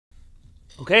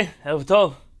Okay, Erev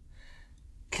Tov.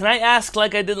 Can I ask,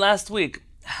 like I did last week,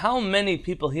 how many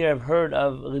people here have heard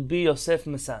of Rabbi Yosef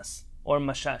Mesas or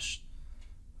Mashash?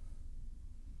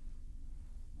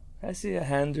 I see a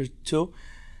hand or two.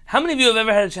 How many of you have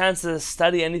ever had a chance to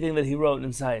study anything that he wrote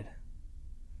inside?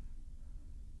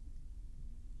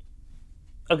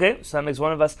 Okay, so that makes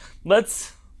one of us.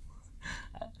 Let's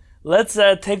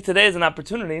take today as an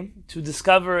opportunity to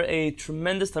discover a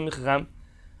tremendous Talmid Chacham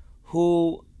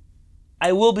who,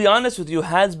 I will be honest with you,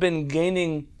 has been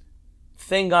gaining,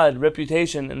 thank God,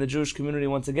 reputation in the Jewish community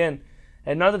once again.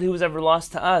 And not that he was ever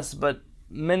lost to us, but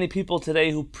many people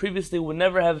today who previously would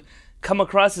never have come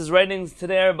across his writings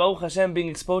today are, Baruch Hashem, being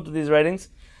exposed to these writings.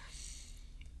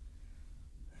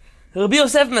 Rabbi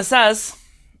Yosef Mesas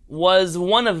was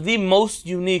one of the most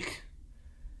unique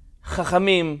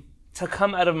Chachamim to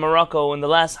come out of Morocco in the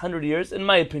last 100 years, in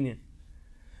my opinion.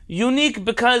 Unique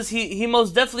because he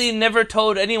most definitely never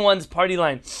toed anyone's party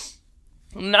line.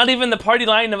 Not even the party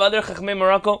line of other Chachamei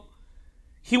Morocco.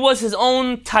 He was his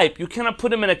own type. You cannot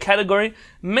put him in a category.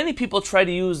 Many people try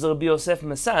to use Rabbi Yosef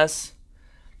Mesas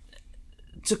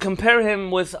to compare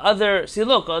him with other... See,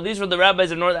 look, these were the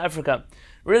rabbis of North Africa.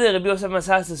 Really, Rabbi Yosef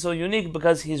Mesas is so unique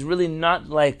because he's really not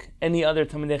like any other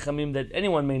Talmidei Chachamim that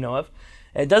anyone may know of.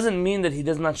 It doesn't mean that he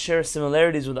does not share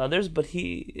similarities with others, but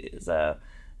he is a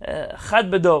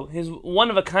Chad Bedo. He's one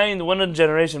of a kind, one of a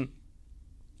generation.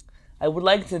 I would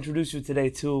like to introduce you today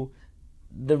to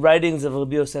the writings of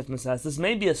Rabbi Yosef Mesas. This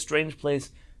may be a strange place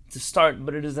to start,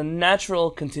 but it is a natural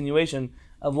continuation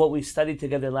of what we studied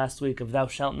together last week of Thou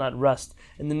Shalt Not Rust,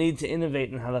 and the need to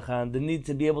innovate in halakha, and the need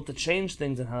to be able to change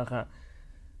things in halakha.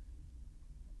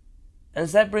 And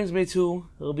so that brings me to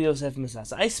Rabbi Yosef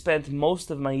Mesas. I spent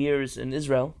most of my years in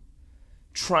Israel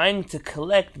trying to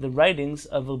collect the writings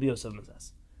of Rabbi Yosef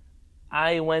Mesas.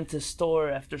 I went to store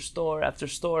after store after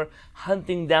store,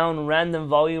 hunting down random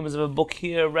volumes of a book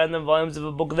here, random volumes of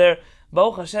a book there.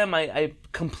 Baruch Hashem, I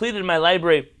completed my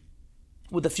library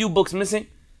with a few books missing.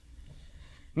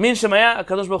 Min Shemaya,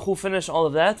 HaKadosh Baruch Hu finished all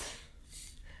of that.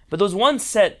 But there was one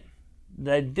set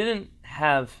that I didn't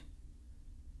have.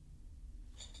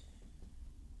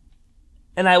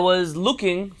 And I was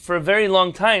looking for a very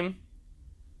long time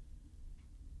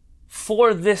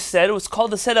for this set. It was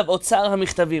called the set of Otzar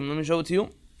HaMichtavim. Let me show it to you.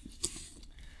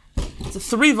 It's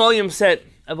a 3-volume set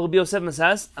of Rabbi Yosef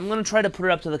Mesas. I'm going to try to put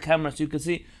it up to the camera so you can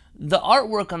see. The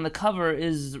artwork on the cover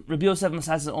is Rabbi Yosef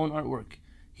Mesas' own artwork.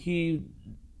 He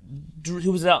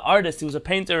was an artist, he was a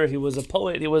painter, he was a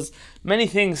poet, he was many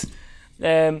things.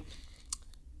 And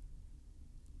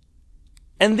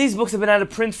these books have been out of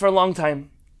print for a long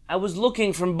time. I was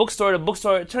looking from bookstore to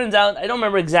bookstore. It turns out, I don't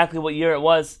remember exactly what year it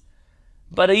was,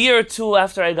 but a year or two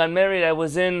after I got married, I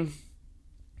was in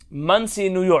Monsey,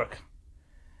 New York.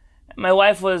 My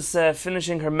wife was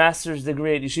finishing her master's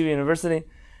degree at Yeshiva University,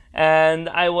 and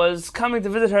I was coming to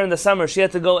visit her in the summer. She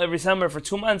had to go every summer for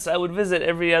 2 months. I would visit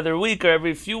every other week or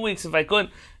every few weeks if I could,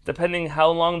 depending how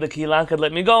long the Kehillah could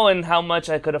let me go and how much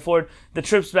I could afford the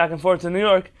trips back and forth to New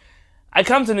York. I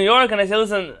come to New York and I say,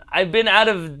 listen, I've been out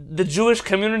of the Jewish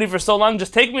community for so long,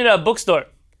 just take me to a bookstore.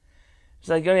 She's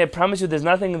like, Yoni, I promise you there's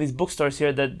nothing in these bookstores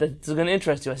here that's going to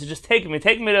interest you. I said, just take me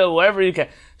to wherever you can.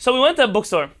 So we went to a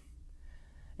bookstore.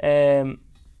 I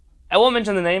won't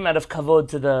mention the name out of kavod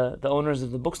to the owners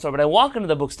of the bookstore, but I walk into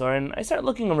the bookstore and I start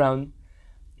looking around.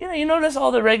 You notice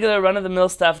all the regular run-of-the-mill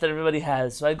stuff that everybody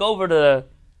has. So I go over to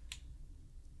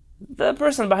the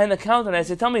person behind the counter and I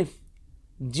say, tell me,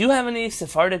 do you have any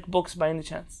Sephardic books by any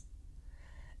chance?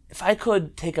 If I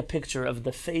could take a picture of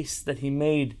the face that he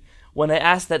made when I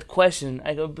asked that question,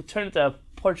 I could turn it to a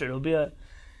portrait. It would be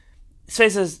his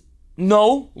face says,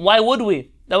 no, why would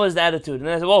we? That was the attitude. And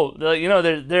then I said, whoa,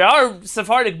 there are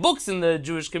Sephardic books in the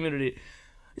Jewish community.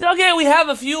 He said, okay, we have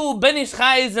a few Ben Ish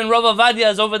Chai's and Rav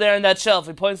Avadias over there in that shelf.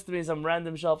 He points to me some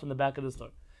random shelf in the back of the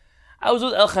store. I was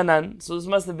with Elchanan, so this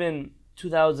must have been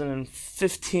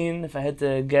 2015, if I had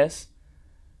to guess.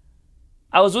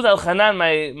 I was with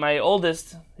Elchanan, my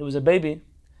oldest. He was a baby.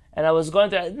 And I was going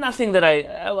to, nothing that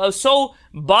I was so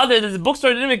bothered that the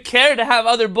bookstore didn't even care to have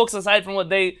other books aside from what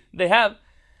they have.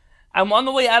 I'm on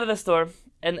the way out of the store,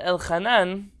 and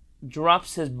Elchanan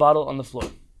drops his bottle on the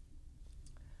floor.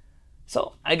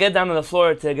 So I get down on the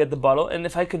floor to get the bottle, and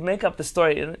if I could make up the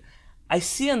story, I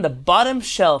see on the bottom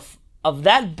shelf of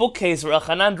that bookcase where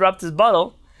Elchanan dropped his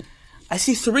bottle, I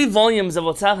see 3 volumes of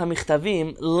Otzar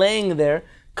HaMichtavim laying there,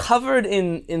 covered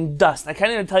in dust. I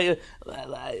can't even tell you.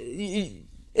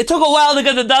 It took a while to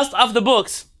get the dust off the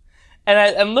books. And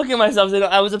I'm looking at myself,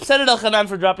 I was upset at Elchanan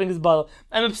for dropping his bottle.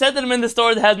 I'm upset that I'm in the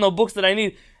store that has no books that I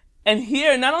need. And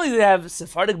here, not only do they have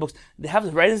Sephardic books, they have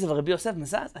the writings of Rabbi Yosef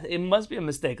Masas. It must be a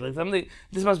mistake. Like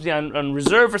this must be on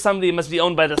reserve for somebody. It must be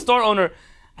owned by the store owner.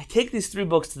 I take these 3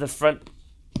 books to the front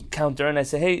counter and I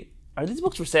say, hey, are these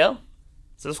books for sale?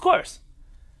 He said, of course.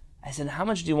 I said, how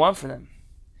much do you want for them?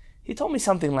 He told me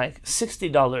something like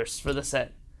 $60 for the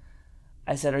set.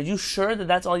 I said, are you sure that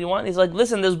that's all you want? He's like,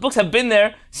 listen, those books have been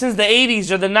there since the 80s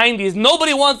or the 90s.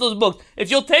 Nobody wants those books. If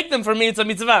you'll take them from me, it's a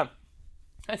mitzvah.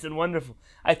 I said, wonderful.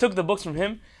 I took the books from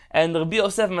him, and Rabbi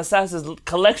Yosef Masas's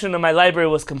collection in my library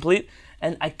was complete,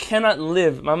 and I cannot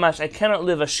live, mamash, I cannot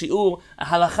live a shi'ur, a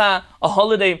halacha, a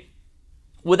holiday,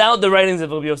 without the writings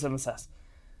of Rabbi Yosef Masas.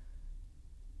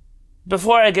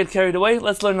 Before I get carried away,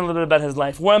 let's learn a little bit about his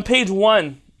life. We're on page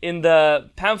 1 in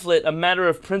the pamphlet, A Matter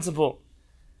of Principle.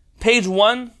 Page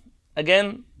 1,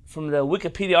 again, from the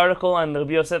Wikipedia article on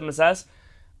Rabbi Yosef Masas.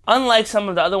 Unlike some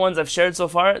of the other ones I've shared so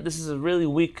far, this is a really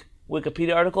weak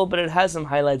Wikipedia article, but it has some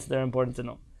highlights that are important to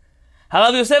know.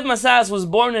 Rabbi Yosef Masas was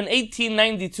born in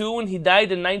 1892 and he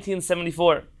died in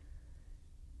 1974.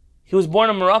 He was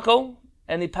born in Morocco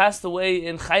and he passed away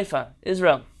in Haifa,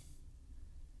 Israel.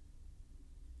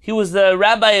 He was the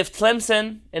rabbi of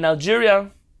Tlemcen in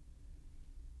Algeria.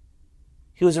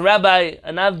 He was a rabbi,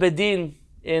 an Av Bedin,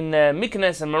 in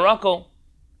Meknes in Morocco.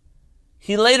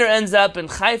 He later ends up in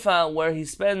Haifa, where he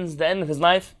spends the end of his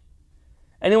life.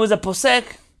 And he was a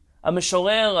posek, a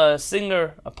mishorer, a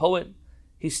singer, a poet,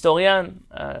 historian,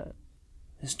 v'ish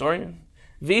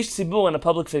tzibur, and a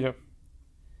public figure.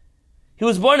 He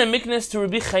was born in Meknes to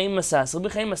Rabbi Chaim Masas. Rabbi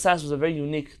Chaim Masas was a very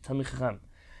unique Talmid Chacham.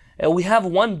 We have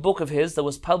one book of his that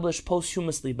was published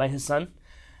posthumously by his son.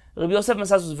 Rabbi Yosef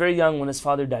Masas was very young when his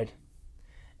father died.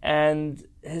 And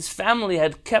his family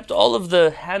had kept all of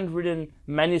the handwritten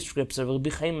manuscripts of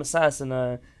Rabbi Chaim Masas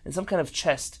in some kind of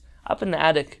chest up in the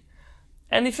attic.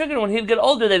 And he figured when he'd get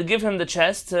older, they'd give him the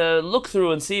chest to look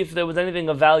through and see if there was anything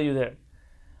of value there.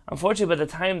 Unfortunately, by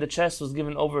the time the chest was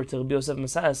given over to Rabbi Yosef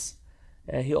Masas,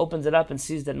 he opens it up and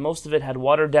sees that most of it had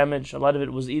water damage, a lot of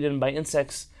it was eaten by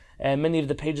insects, and many of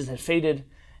the pages had faded.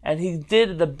 And he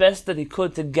did the best that he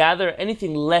could to gather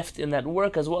anything left in that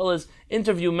work, as well as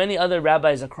interview many other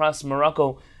rabbis across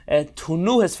Morocco who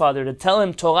knew his father, to tell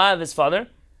him Torah of his father.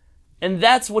 And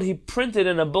that's what he printed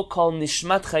in a book called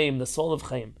Nishmat Chaim, the Soul of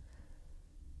Chaim.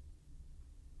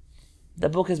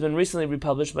 That book has been recently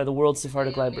republished by the World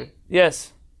Sephardic Library.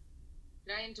 Yes?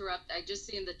 Can I interrupt? I just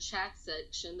see in the chat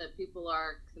section that people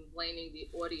are complaining the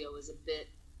audio is a bit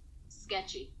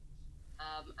sketchy.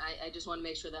 I just want to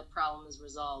make sure that problem is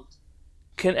resolved.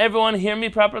 Can everyone hear me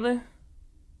properly?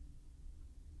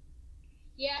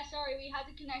 Yeah, sorry, we had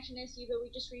the connection issue, but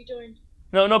we just rejoined.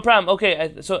 No problem.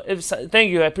 Okay, thank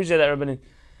you. I appreciate that, Rabbanin.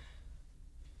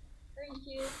 Thank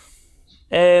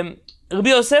you. Rabbi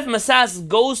Yosef Masas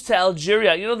goes to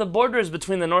Algeria. You know, the borders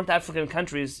between the North African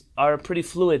countries are pretty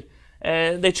fluid.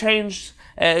 They change.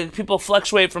 People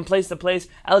fluctuate from place to place.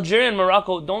 Algeria and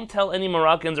Morocco, don't tell any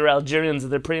Moroccans or Algerians that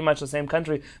they're pretty much the same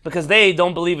country, because they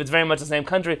don't believe it's very much the same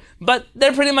country, but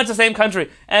they're pretty much the same country.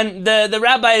 And the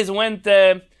rabbis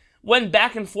went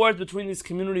back and forth between these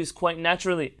communities quite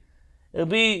naturally.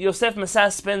 Rabbi Yosef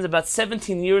Masas spends about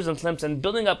 17 years in Tlemcen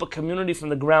building up a community from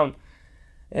the ground.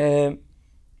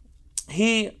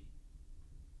 He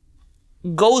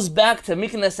goes back to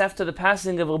Meknes after the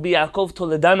passing of Rabbi Yaakov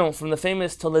Toledano from the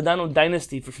famous Toledano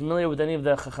dynasty. If you're familiar with any of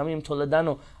the Chachamim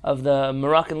Toledano of the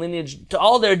Moroccan lineage, to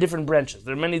all their different branches.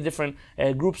 There are many different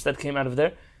groups that came out of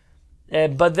there.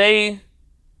 But he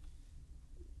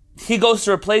goes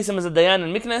to replace him as a Dayan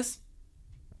in Meknes.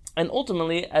 And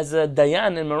ultimately, as a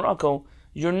Dayan in Morocco,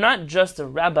 you're not just a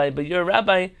rabbi, but you're a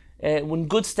rabbi in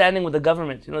good standing with the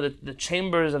government. You know, the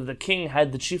chambers of the king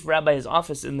had the chief rabbi's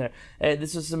office in there.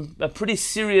 This was a pretty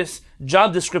serious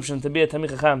job description to be a Talmid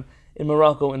Chacham in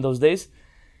Morocco in those days.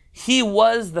 He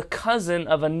was the cousin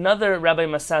of another Rabbi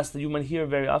Masas that you might hear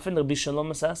very often, Rabbi Shalom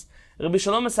Masas. Rabbi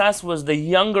Shalom Masas was the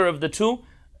younger of the two.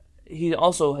 He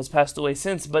also has passed away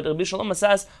since, but Rabbi Shalom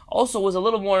Masas also was a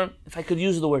little more, if I could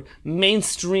use the word,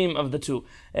 mainstream of the two.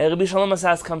 Rabbi Shalom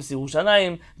Masas comes to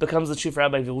Yerushalayim, becomes the chief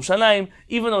rabbi of Yerushalayim,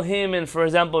 even though him and, for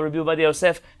example, Rabbi Ovadia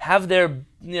Yosef have their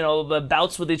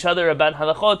bouts with each other about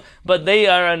halachot, but they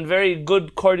are on very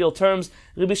good, cordial terms.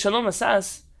 Rabbi Shalom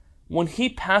Masas, when he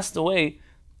passed away,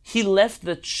 he left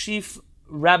the chief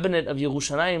rabbinate of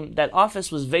Yerushalayim. That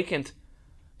office was vacant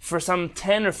for some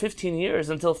 10 or 15 years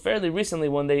until fairly recently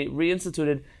when they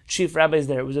reinstituted chief rabbis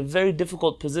there. It was a very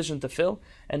difficult position to fill,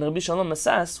 and Rabbi Shalom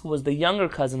Masas, who was the younger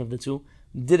cousin of the two,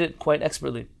 did it quite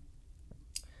expertly.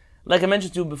 Like I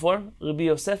mentioned to you before, Rabbi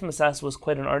Yosef Masas was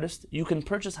quite an artist. You can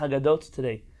purchase Haggadot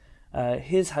today.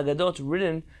 his Haggadot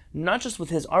written not just with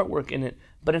his artwork in it,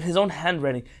 but in his own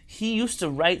handwriting. He used to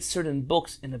write certain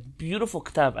books in a beautiful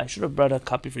kitab. I should have brought a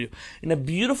copy for you. In a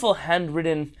beautiful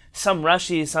handwritten, some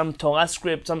Rashi, some Torah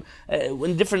script, some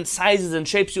in different sizes and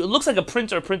shapes. It looks like a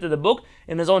printer printed the book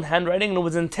in his own handwriting, and it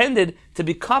was intended to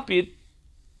be copied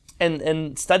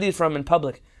and studied from in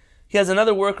public. He has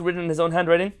another work written in his own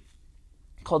handwriting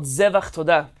called Zevach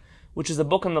Todah, which is a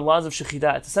book on the laws of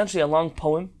Shechita. It's essentially a long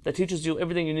poem that teaches you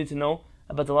everything you need to know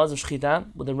about the laws of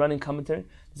Shechita with a running commentary.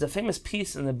 There's a famous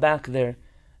piece in the back there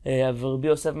of Rabbi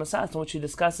Yosef Masas in which he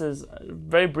discusses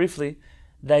very briefly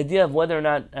the idea of whether or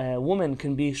not a woman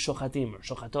can be shochatim, or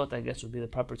shochatot, I guess would be the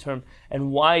proper term,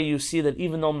 and why you see that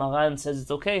even though Maran says it's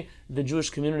okay, the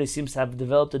Jewish community seems to have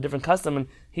developed a different custom, and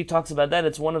he talks about that.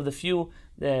 It's one of the few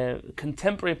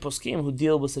contemporary poskim who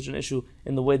deal with such an issue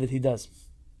in the way that he does.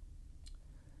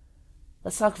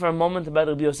 Let's talk for a moment about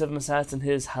Rabbi Yosef Masas and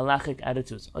his halachic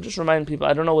attitudes. I'll just remind people,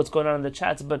 I don't know what's going on in the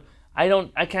chats, but I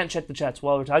can't check the chats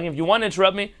while we're talking. If you want to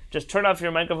interrupt me, just turn off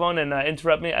your microphone and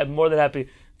interrupt me. I'm more than happy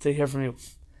to hear from you.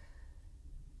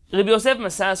 Rabbi Yosef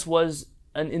Masas was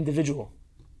an individual.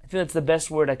 I think that's the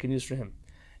best word I can use for him.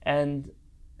 And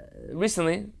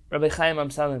recently, Rabbi Chaim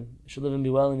Amsalem, should live and be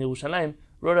well in Yerushalayim,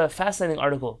 wrote a fascinating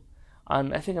article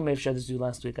on, I think I may have shared this with you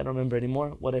last week, I don't remember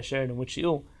anymore, what I shared in which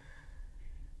shiur,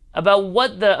 about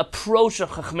what the approach of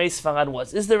Chachmei Sfarad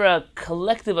was. Is there a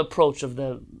collective approach of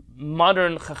the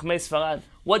modern Chachmei Sfarad?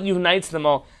 What unites them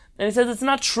all? And he says it's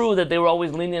not true that they were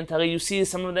always lenient. You see,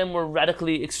 some of them were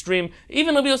radically extreme.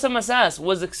 Even Rabbi Yosef Masas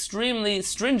was extremely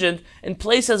stringent in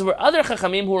places where other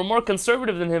Chachamim, who were more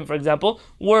conservative than him, for example,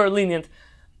 were lenient.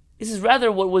 He says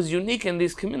rather what was unique in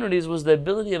these communities was the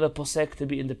ability of a posek to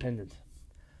be independent,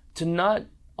 to not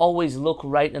always look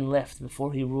right and left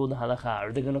before he ruled the halakha.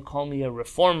 Are they going to call me a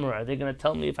reformer? Are they going to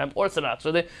tell me if I'm orthodox?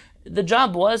 The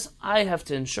job was, I have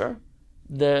to ensure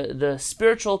the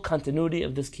spiritual continuity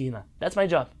of this kihila. That's my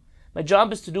job. My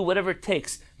job is to do whatever it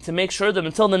takes to make sure that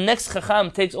until the next chacham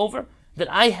takes over,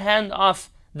 that I hand off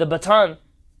the baton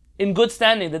in good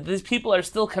standing, that these people are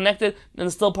still connected and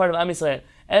still part of Am Yisrael.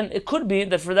 And it could be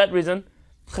that for that reason,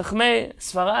 Chachmei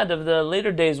Sfarad of the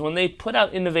later days, when they put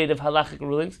out innovative halachic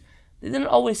rulings, they didn't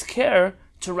always care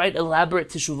to write elaborate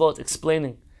teshuvot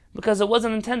explaining, because it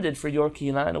wasn't intended for your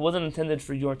kihila and it wasn't intended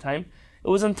for your time. It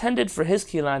was intended for his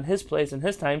kihila and his place and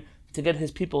his time to get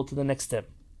his people to the next step.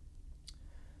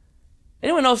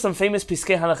 Anyone know some famous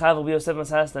piskei halakha of Rabbi Yosef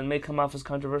Masas that may come off as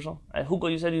controversial? Hugo,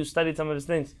 you said you studied some of his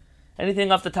things.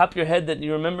 Anything off the top of your head that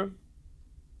you remember?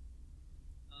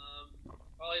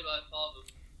 Probably by far the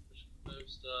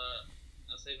most,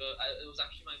 I'll say it was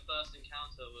actually my first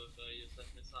encounter with Yosef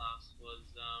Masas was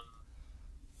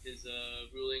his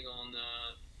ruling on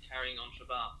carrying on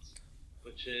Shabbat,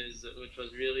 which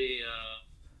was really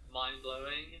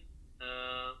mind-blowing.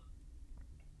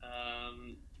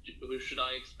 Should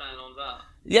I expand on that?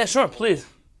 Yeah, sure, please.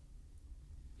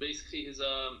 Basically, his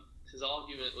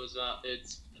argument was that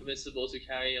it's permissible to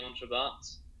carry on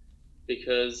Shabbat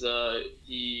because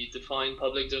he defined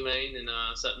public domain in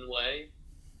a certain way,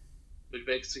 which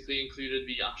basically included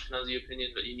the Ashkenazi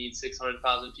opinion that you need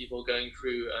 600,000 people going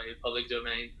through a public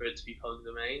domain for it to be public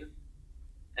domain.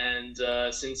 And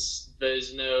since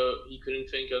he couldn't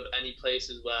think of any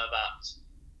places where that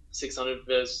 600,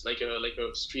 there's like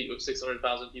a street with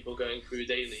 600,000 people going through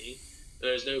daily,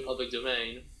 there's no public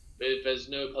domain. But if there's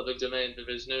no public domain, then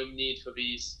there's no need for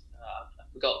these, I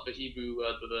forgot the Hebrew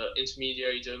word, but the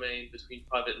intermediary domain between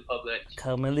private and public.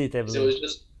 Carmelite, I believe. So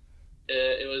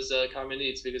it was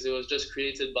Carmelite because it was just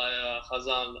created by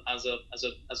Chazal as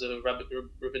a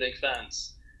rabbinic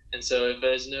fence. And so if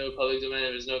there's no public domain,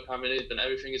 if there's no Carmelite, then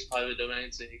everything is private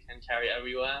domain, so you can carry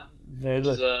everywhere. Very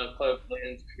good. Which is quite a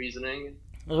brilliant reasoning.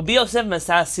 Rabbi Yosef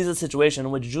Masas sees a situation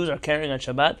in which Jews are carrying on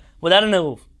Shabbat without an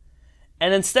eruv.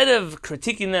 And instead of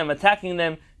critiquing them, attacking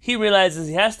them, he realizes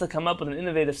he has to come up with an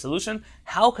innovative solution.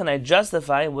 How can I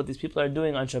justify what these people are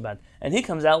doing on Shabbat? And he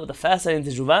comes out with a fascinating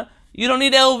teshuvah. You don't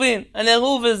need eruvin. An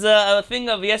eruv is a thing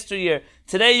of yesteryear.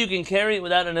 Today you can carry it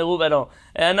without an eruv at all.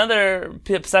 Another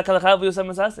psak halakha of Yosef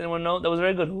Masas, anyone know? That was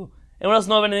very good. Anyone else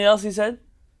know of anything else he said?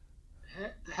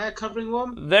 The hair covering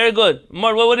one? Very good.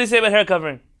 More, what did he say about hair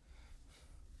covering?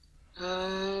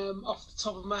 Off the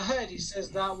top of my head, he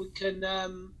says that we can,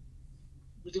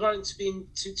 with regard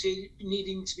to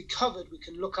needing to be covered, we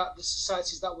can look at the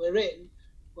societies that we're in,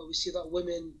 where we see that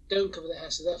women don't cover their hair,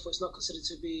 so therefore it's not considered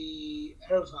to be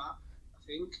erva, I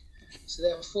think. So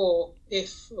therefore,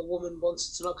 if a woman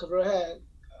wanted to not cover her hair,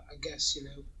 I guess,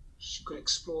 she could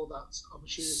explore that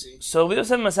opportunity. So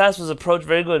Yosef Masas was approached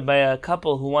very good by a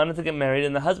couple who wanted to get married,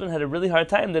 and the husband had a really hard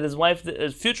time that his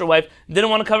future wife,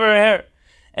 didn't want to cover her hair.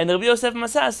 And Rabbi Yosef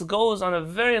Masas goes on a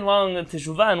very long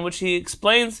teshuvah in which he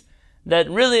explains that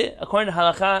really, according to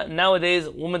halakha, nowadays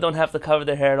women don't have to cover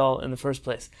their hair at all in the first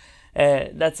place.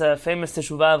 That's a famous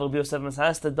teshuvah of Rabbi Yosef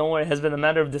Masas that, don't worry, has been a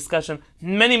matter of discussion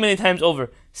many, many times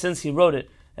over since he wrote it.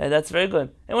 That's very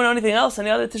good. Anyone know anything else? Any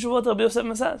other teshuvah of Rabbi Yosef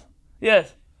Masas?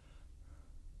 Yes.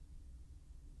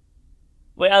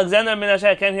 Wait, Alexander Menashe,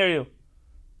 I can't hear you.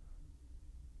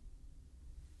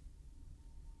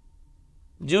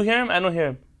 Do you hear him? I don't hear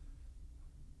him.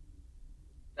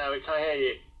 No, we can't hear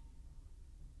you.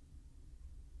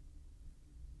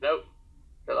 Nope.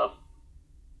 Cut off.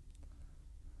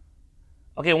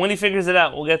 Okay, when he figures it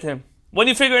out, we'll get to him. When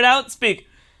you figure it out, speak.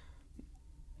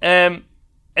 Anyone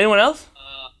else?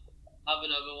 I have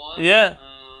another one. Yeah.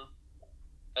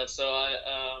 So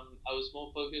I was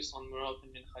more focused on Moroccan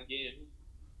Minhagim,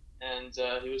 and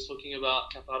he was talking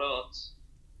about kafarot,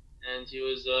 and he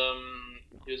was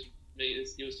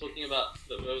talking about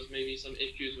that there was maybe some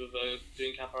issues with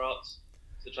doing kafarot,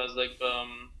 such as like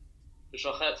the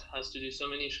shochet has to do so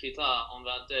many shchita on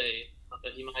that day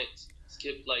that he might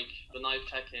skip like the knife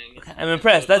checking. Okay, I'm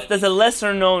impressed. That's a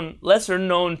lesser known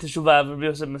teshuvah of Rabbi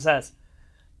Yosef Masas.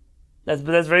 That's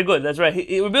very good. That's right.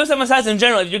 Rabbi Yosef Masas in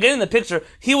general, if you're getting the picture,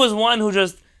 he was one who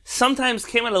just sometimes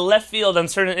came out of left field on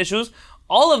certain issues.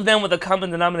 All of them with a common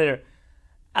denominator.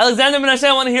 Alexander Menashe,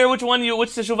 I want to hear which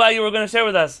teshuvah you were going to share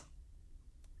with us.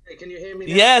 Hey, can you hear me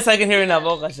now? Yes, I can hear you now.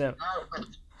 Baruch Hashem.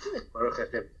 Baruch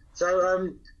Hashem.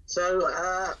 So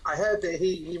I heard that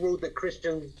he ruled that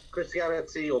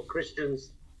Christianity or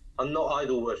Christians are not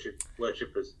idol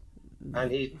worshippers,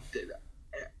 and he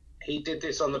did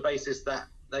this on the basis that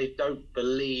they don't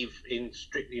believe in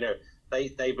strict,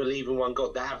 they believe in one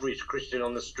God. The average Christian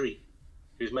on the street,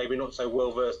 who's maybe not so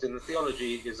well versed in the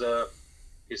theology,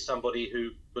 is somebody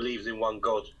who believes in one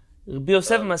God. Rabbi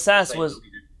Yosef Masas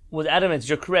was adamant.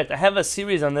 You're correct. I have a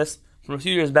series on this from a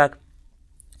few years back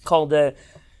called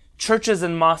Churches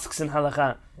and Mosques in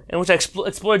Halakha, in which I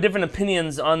explore different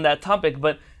opinions on that topic.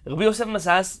 But Rabbi Yosef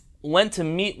Masas went to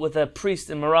meet with a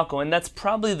priest in Morocco, and that's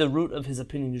probably the root of his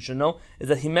opinion, you should know, is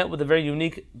that he met with a very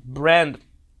unique brand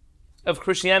of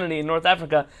Christianity in North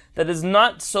Africa that is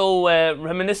not so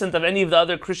reminiscent of any of the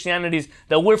other Christianities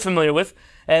that we're familiar with.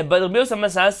 But Rabbi Yosef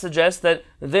Masas suggests that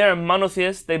they are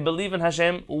monotheists, they believe in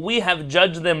Hashem, we have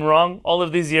judged them wrong all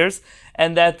of these years,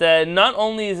 and that not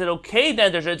only is it okay to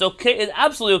enter a church, it's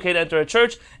absolutely okay to enter a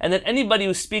church, and that anybody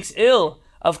who speaks ill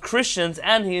of Christians,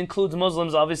 and he includes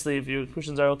Muslims, obviously, if you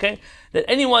Christians are okay, that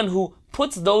anyone who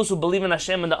puts those who believe in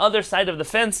Hashem on the other side of the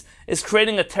fence is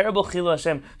creating a terrible chilul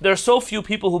Hashem. There are so few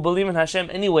people who believe in Hashem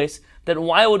anyways, that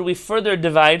why would we further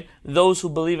divide those who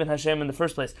believe in Hashem in the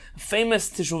first place? Famous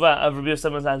teshuvah of Rabbi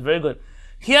Yosef Masas, very good.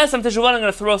 He has some teshuvah, I'm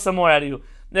going to throw some more at you.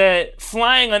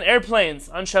 Flying on airplanes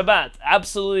on Shabbat,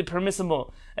 absolutely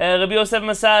permissible. Rabbi Yosef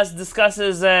Masas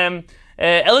discusses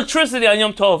electricity on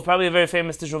Yom Tov, probably a very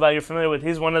famous teshuvah you're familiar with.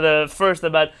 He's one of the first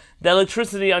about the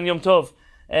electricity on Yom Tov.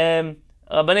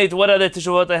 Banit, what other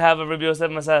teshuvot I have of Rabbi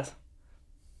Yosef Masas?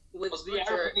 With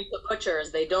the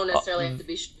butchers, they don't necessarily have to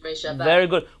be Shomrei Shabbat. Very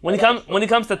good. When he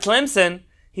comes to Tlemcen,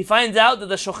 he finds out that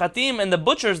the shochatim and the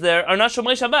butchers there are not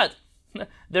Shomrei Shabbat.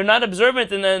 They're not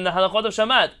observant in the halachot of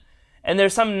Shabbat. And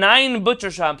there's some 9 butcher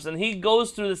shops, and he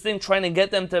goes through this thing trying to get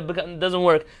them to become, doesn't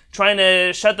work. Trying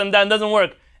to shut them down, doesn't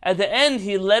work. At the end,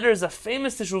 he letters a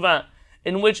famous teshuvah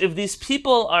in which if these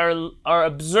people are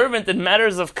observant in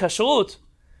matters of kashrut,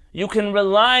 you can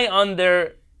rely on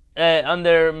their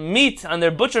meat, on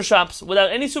their butcher shops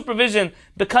without any supervision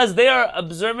because they are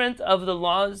observant of the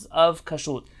laws of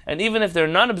kashrut. And even if they're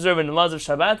not observant in the laws of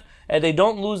Shabbat, they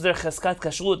don't lose their cheskat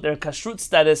kashrut, their kashrut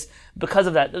status because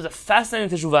of that. There's a fascinating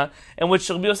teshuvah in which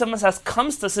Rabbi Yosef Masas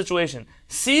comes to a situation,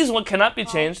 sees what cannot be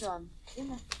changed.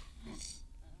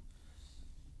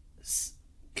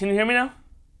 Can you hear me now?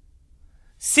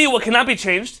 See what cannot be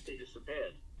changed. He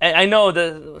disappeared. I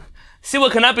know see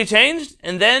what cannot be changed,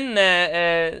 and then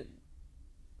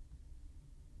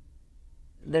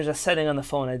there's a setting on the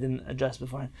phone I didn't adjust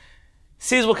beforehand.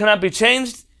 Sees what cannot be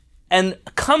changed, and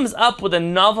comes up with a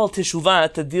novel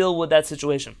teshuvah to deal with that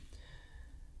situation.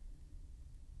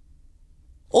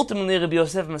 Ultimately, Rabbi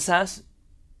Yosef Masas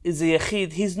is a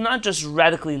yechid. He's not just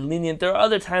radically lenient. There are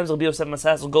other times Rabbi Yosef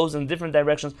Masas goes in different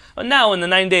directions. But now, in the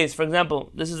 9 days, for example,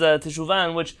 this is a teshuvah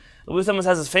in which Rabbi Yosef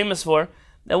Masas is famous for.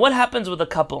 Now, what happens with a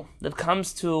couple that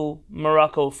comes to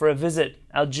Morocco for a visit,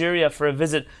 Algeria for a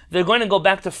visit? They're going to go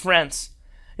back to France.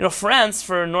 You know, France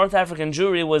for North African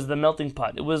Jewry was the melting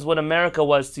pot. It was what America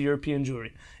was to European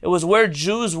Jewry. It was where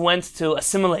Jews went to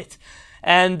assimilate.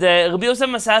 And Rabbi Yosef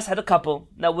Masas had a couple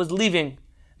that was leaving.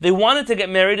 They wanted to get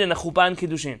married in a chuppah and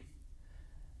kiddushin.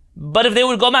 But if they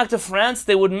would go back to France,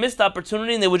 they would miss the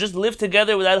opportunity and they would just live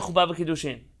together without chuppah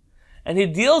v'kiddushin. And he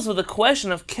deals with the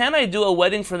question of, can I do a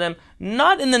wedding for them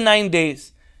not in the 9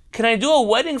 days? Can I do a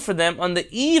wedding for them on the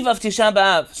eve of Tisha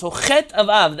B'Av? So Chet of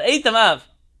Av, the 8th of Av.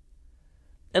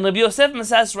 And Rabbi Yosef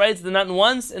Masas writes that not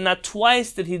once and not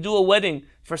twice did he do a wedding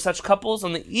for such couples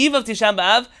on the eve of Tisha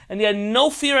B'Av, and he had no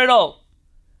fear at all.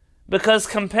 Because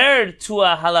compared to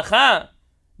a halacha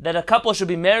that a couple should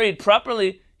be married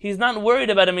properly, he's not worried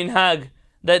about a minhag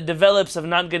that develops of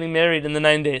not getting married in the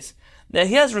 9 days. Now,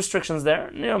 he has restrictions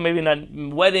there, maybe not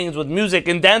weddings with music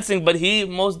and dancing, but he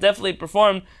most definitely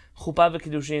performed chuppah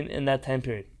v'kiddushin in that time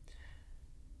period.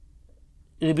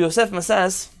 Rabbi Yosef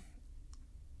Masas,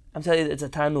 I'm telling you, it's a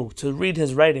tanug to read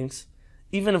his writings,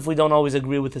 even if we don't always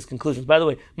agree with his conclusions. By the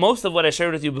way, most of what I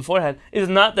shared with you beforehand is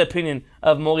not the opinion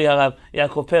of Mori Harav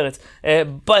Yaakov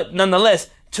Peretz, but nonetheless,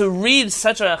 to read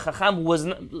such a chacham who was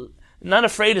not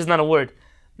afraid is not a word.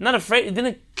 Not afraid, he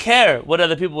didn't care what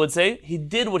other people would say. He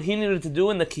did what he needed to do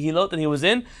in the kihilot that he was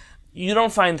in. You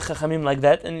don't find chachamim like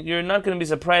that, and you're not going to be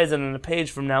surprised that in a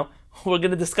page from now, we're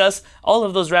going to discuss all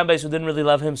of those rabbis who didn't really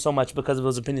love him so much because of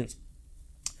those opinions.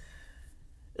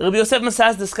 Rabbi Yosef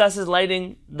Masas discusses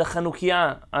lighting the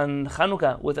Chanukiah on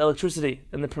Chanukah with electricity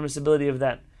and the permissibility of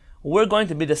that. We're going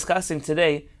to be discussing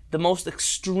today the most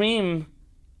extreme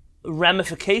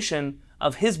ramification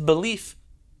of his belief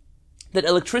that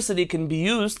electricity can be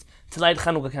used to light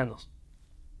Chanukah candles.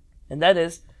 And that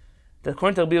is, that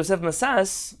according to Rabbi Yosef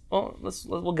Masas,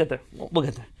 we'll get there. We'll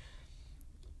get there.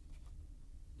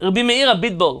 Rabbi Meir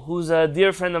Abitbol, who's a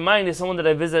dear friend of mine, is someone that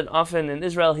I visit often in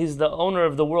Israel. He's the owner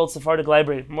of the World Sephardic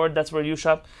Library. Mord, that's where you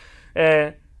shop.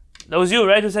 That was you,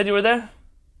 right, who said you were there?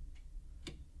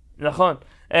 Nachon.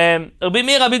 Rabbi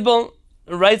Meir Abitbol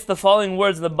writes the following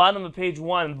words at the bottom of page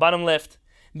 1, bottom left.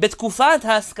 Betkufat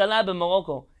ha'askala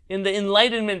b'Morocco, in the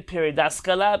Enlightenment period, the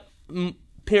Askala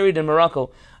period in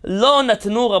Morocco, לא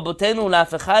נתנו רבותינו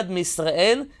לאף אחד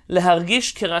מישראל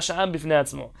להרגיש כרשעה בפני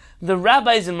עצמו. The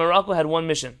rabbis in Morocco had one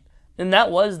mission, and that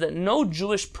was that no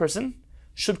Jewish person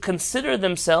should consider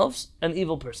themselves an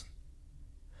evil person.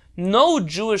 No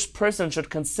Jewish person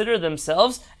should consider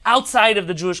themselves outside of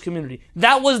the Jewish community.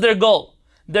 That was their goal.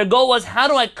 Their goal was, how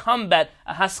do I combat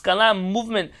a Haskalah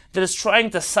movement that is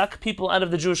trying to suck people out of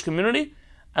the Jewish community?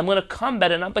 I'm going to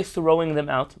combat it not by throwing them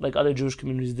out like other Jewish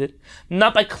communities did,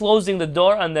 not by closing the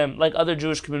door on them like other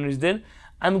Jewish communities did.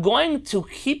 I'm going to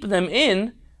keep them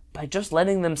in by just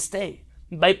letting them stay,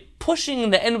 by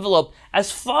pushing the envelope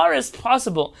as far as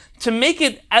possible to make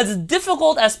it as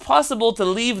difficult as possible to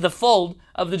leave the fold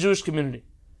of the Jewish community.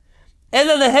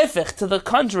 אלא להפך, to the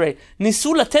contrary,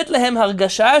 ניסו לתת להם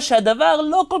הרגשה שהדבר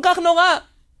לא כל כך נורא.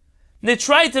 They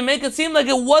tried to make it seem like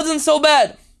it wasn't so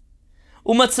bad.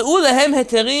 ומצאו להם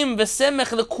היתרים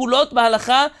וסמך לקולות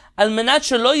בהלכה על מנת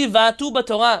שלא יבעטו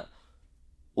בתורה.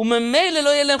 וממילא לא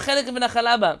יהיה להם חלק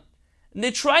ונחלה בה.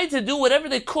 They tried to do whatever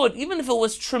they could, even if it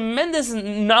was tremendous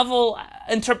novel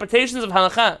interpretations of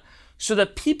halakha, so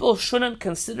that people shouldn't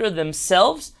consider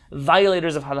themselves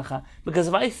violators of halakha. Because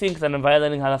if I think that I'm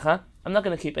violating halakha, I'm not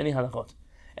going to keep any halachot.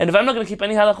 And if I'm not going to keep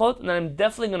any halachot, then I'm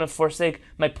definitely going to forsake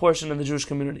my portion of the Jewish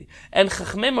community. And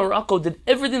Chachmei Morocco did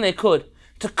everything they could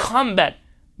to combat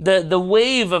the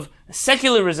wave of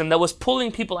secularism that was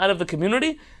pulling people out of the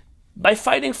community by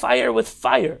fighting fire with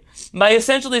fire. By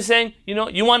essentially saying,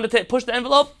 you want to push the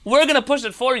envelope? We're going to push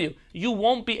it for you. You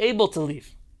won't be able to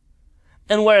leave.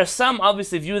 And whereas some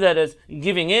obviously view that as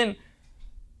giving in,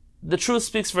 the truth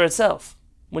speaks for itself.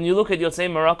 When you look at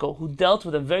Yotzei Morocco, who dealt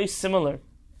with a very similar,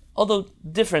 although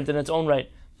different in its own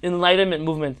right, Enlightenment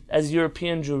movement as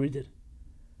European Jewry did.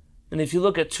 And if you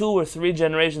look at 2 or 3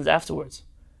 generations afterwards,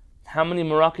 how many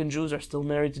Moroccan Jews are still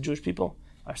married to Jewish people,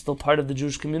 are still part of the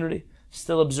Jewish community,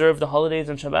 still observe the holidays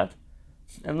and Shabbat?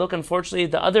 And look, unfortunately,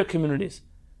 at the other communities.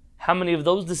 How many of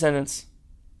those descendants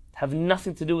have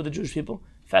nothing to do with the Jewish people?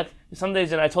 In fact, some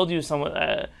days, and I told you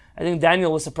I think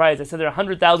Daniel was surprised. I said there are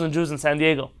 100,000 Jews in San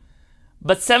Diego,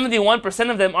 but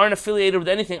 71% of them aren't affiliated with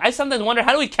anything. I sometimes wonder,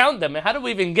 how do we count them? And how do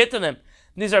we even get to them?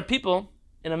 These are people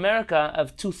in America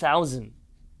of 2,000.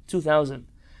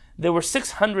 There were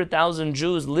 600,000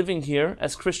 Jews living here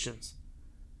as Christians.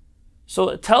 So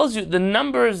it tells you the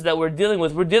numbers that we're dealing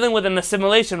with an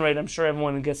assimilation rate. I'm sure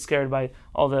everyone gets scared by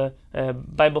all the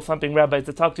Bible-thumping rabbis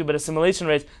that talk to you about assimilation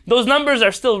rates. Those numbers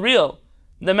are still real.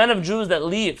 The amount of Jews that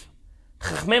leave.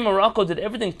 Chachmei Morocco did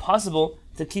everything possible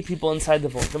to keep people inside the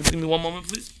fold. Give me one moment,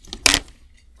 please.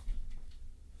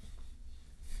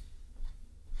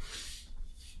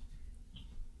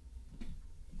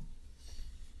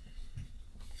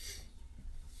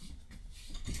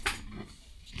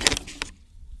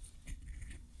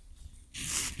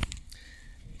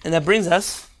 And that brings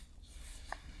us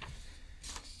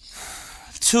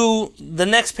to the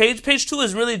next page. Page 2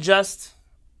 is really just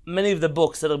many of the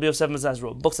books that Rabbi Yosef Mazaz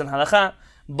wrote. Books on halakha,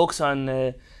 books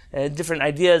on different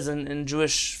ideas in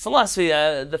Jewish philosophy.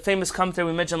 The famous commentary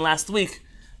we mentioned last week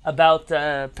about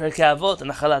Perkei Avot and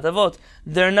Nachalat Avot.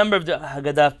 There are a number of the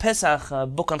Haggadah of Pesach, a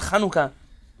book on Chanukah.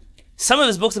 Some of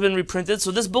his books have been reprinted. So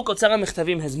this book, Otzar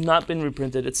HaMechtavim, has not been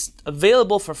reprinted. It's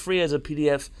available for free as a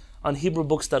PDF on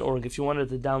HebrewBooks.org if you wanted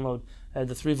to download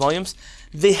the 3 volumes.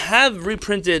 They have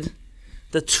reprinted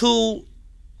the 2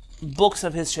 books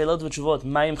of his Sheilot V'Tshuvot,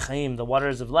 Mayim Chaim, The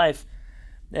Waters of Life.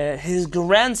 His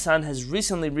grandson has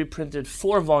recently reprinted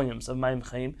 4 volumes of Mayim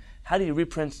Chaim. How do you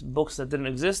reprint books that didn't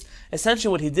exist?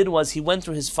 Essentially what he did was he went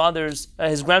through his grandfather's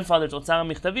Otzar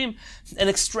HaMechtavim and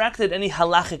extracted any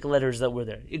halachic letters that were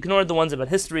there. Ignored the ones about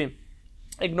history,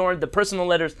 ignored the personal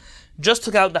letters, just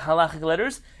took out the halachic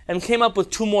letters and came up with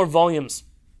 2 more volumes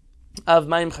of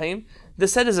Mayim Chaim.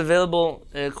 This set is available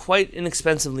quite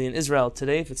inexpensively in Israel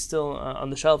today. If it's still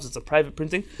on the shelves, it's a private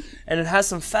printing. And it has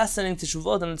some fascinating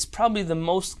teshuvot, and it's probably the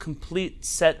most complete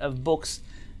set of books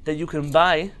that you can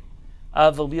buy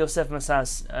of Rabbi Yosef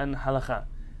Mazaz and Halakha.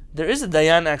 There is a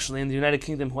Dayan actually in the United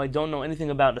Kingdom who I don't know anything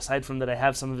about aside from that I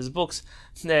have some of his books,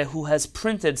 who has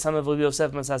printed some of Rabbi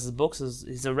Yosef Mazaz's books.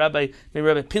 He's a rabbi, maybe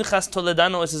Rabbi Pinchas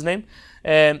Toledano is his name,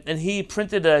 and he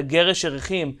printed a Geresh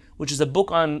Yerichim, which is a book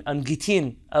on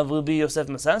Gittin of Rabbi Yosef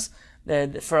Mazaz.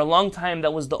 For a long time,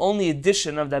 that was the only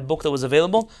edition of that book that was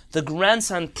available. The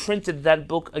grandson printed that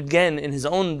book again in his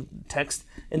own text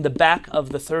in the back of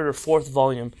the 3rd or 4th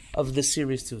volume of this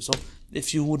series too. So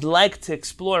if you would like to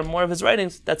explore more of his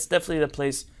writings, that's definitely the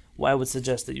place where I would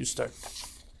suggest that you start.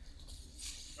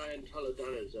 And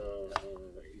Toledano is a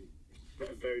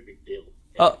very big deal.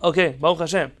 Oh, okay. Baruch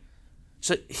Hashem.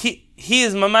 So he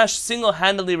is mamash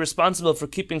single-handedly responsible for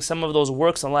keeping some of those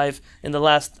works alive in the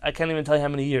last, I can't even tell you how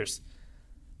many years.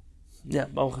 Yeah,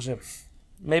 Baruch Hashem.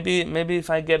 Maybe if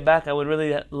I get back, I would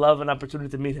really love an opportunity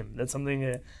to meet him. That's something,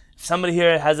 if somebody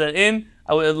here has an in,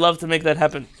 I would love to make that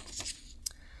happen.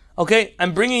 Okay,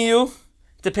 I'm bringing you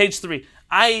to page 3.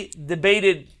 I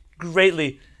debated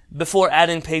greatly before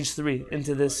adding page 3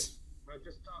 into this. I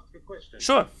just ask a question.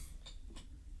 Sure.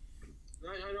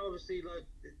 I know obviously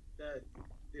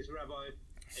this rabbi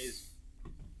is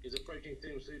approaching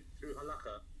things through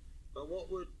halakha, but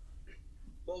what would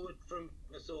from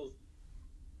a sort of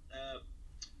I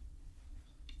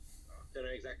don't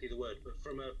know exactly the word, but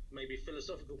from a maybe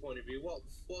philosophical point of view,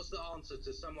 what's the answer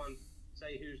to someone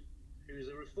say who's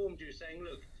a Reformed Jew saying,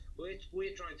 look,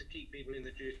 we're trying to keep people in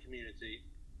the Jewish community,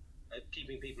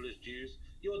 keeping people as Jews.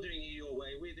 You're doing it your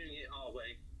way, we're doing it our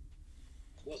way.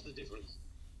 What's the difference?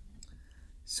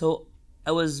 So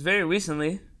I was very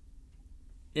recently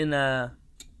in a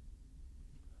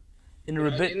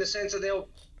rabbinic. In the sense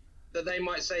that they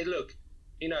might say, look,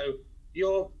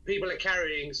 your people are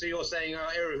carrying, so you're saying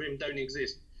our Eruvim don't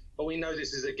exist, but we know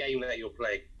this is a game that you're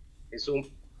playing. It's all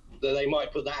that they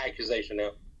might put that accusation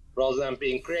out. Rather than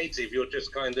being creative, you're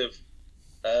just kind of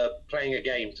playing a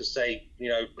game to say,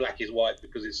 black is white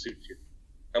because it suits you.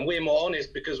 And we're more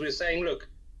honest because we're saying, look,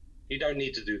 you don't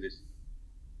need to do this.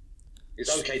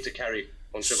 It's okay to carry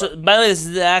on Shabbat. So, by the way, this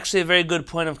is actually a very good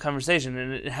point of conversation,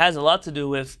 and it has a lot to do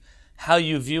with how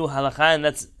you view halakha, and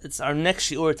it's our next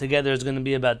shiur together is going to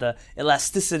be about the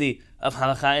elasticity of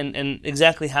halakha and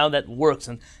exactly how that works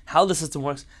and how the system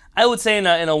works. I would say in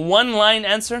a one-line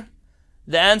answer,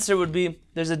 the answer would be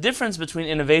there's a difference between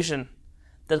innovation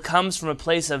that comes from a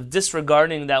place of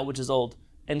disregarding that which is old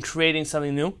and creating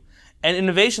something new, and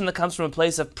innovation that comes from a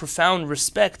place of profound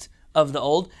respect of the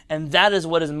old, and that is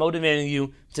what is motivating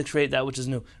you to create that which is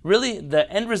new. Really, the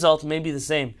end result may be the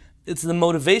same. It's the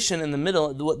motivation in the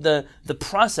middle, the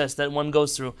process that one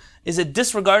goes through. Is it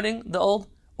disregarding the old,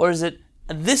 or is it,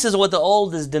 this is what the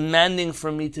old is demanding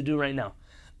from me to do right now?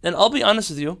 And I'll be honest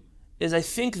with you, is I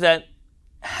think that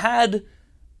had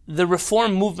the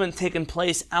reform movement taken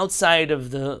place outside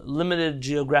of the limited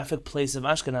geographic place of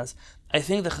Ashkenaz, I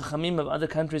think the Chachamim of other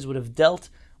countries would have dealt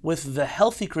with the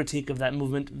healthy critique of that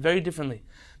movement very differently.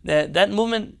 That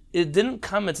movement, it didn't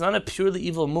come, it's not a purely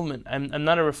evil movement. I'm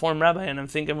not a reform rabbi, and I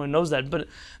think everyone knows that, but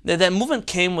that movement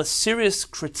came with serious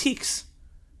critiques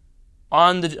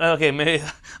on the, okay, maybe,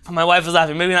 my wife is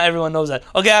laughing, maybe not everyone knows that.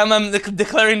 Okay, I'm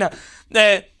declaring now.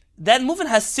 That movement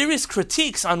has serious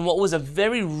critiques on what was a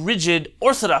very rigid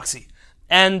orthodoxy.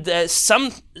 And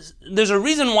there's a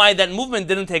reason why that movement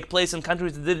didn't take place in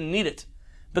countries that didn't need it.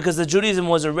 Because the Judaism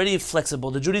was already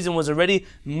flexible. The Judaism was already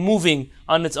moving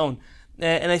on its own.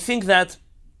 And I think that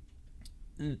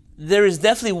there is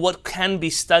definitely what can be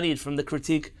studied from the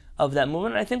critique of that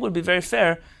movement. I think would be very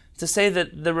fair to say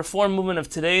that the reform movement of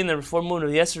today and the reform movement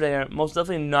of yesterday are most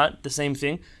definitely not the same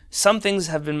thing. Some things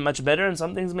have been much better, and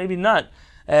some things maybe not.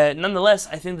 Nonetheless,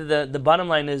 I think that the bottom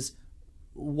line is,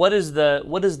 what is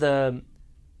the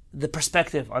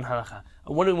perspective on halakha?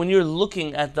 When you're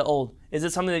looking at the old, is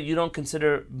it something that you don't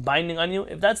consider binding on you?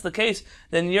 If that's the case,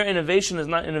 then your innovation is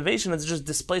not innovation, it's just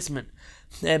displacement.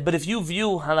 But if you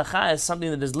view halakha as something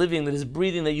that is living, that is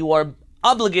breathing, that you are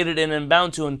obligated in and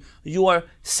bound to, and you are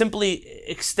simply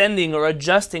extending or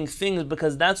adjusting things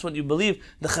because that's what you believe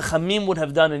the chachamim would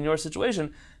have done in your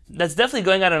situation, that's definitely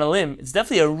going out on a limb. It's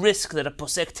definitely a risk that a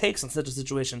posek takes in such a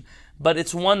situation, but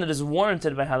it's one that is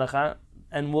warranted by halakha,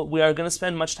 and we are going to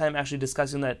spend much time actually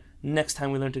discussing that next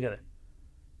time we learn together.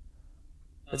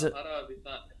 That's it.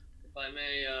 If I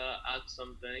may add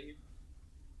something.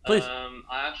 Please.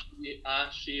 I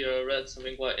actually read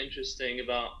something quite interesting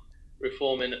about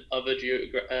reform in other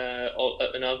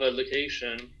another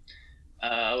location.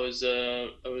 I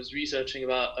was researching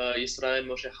about Israel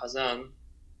Moshe Hazan,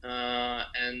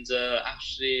 and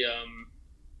actually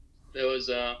there was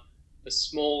a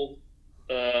small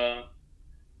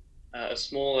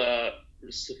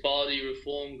Sephardi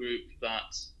reform group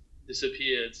that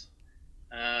disappeared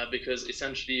because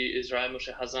essentially Israel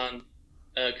Moshe Hazan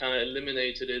kind of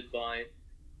eliminated it by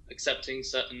accepting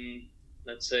certain,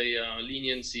 let's say,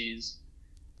 leniencies.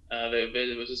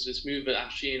 There was this movement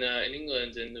actually in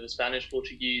England, in the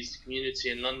Spanish-Portuguese community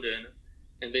in London,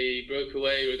 and they broke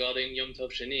away regarding Yom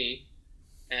Tov Sheni,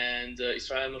 and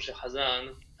Israel Moshe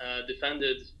Hazan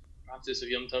defended the practice of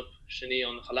Yom Tov Sheni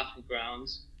on halachic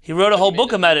grounds. He wrote a whole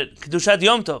book about it, Kedushat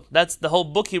Yom Tov. That's the whole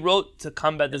book he wrote to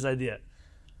combat this idea.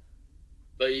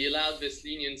 But he allowed this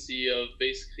leniency of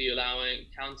basically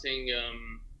counting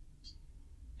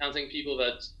people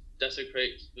that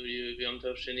desecrate the Yom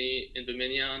Tov Sheni in the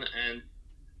Minyan, and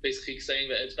basically saying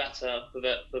that it's better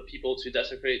for people to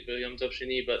desecrate the Yom Tov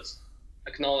Sheni but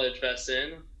acknowledge their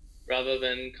sin, rather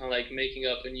than kind of like making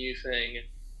up a new thing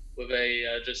where they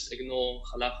just ignore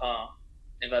halacha,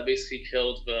 and that basically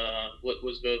killed what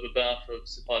was the birth of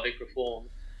Sephardic reform.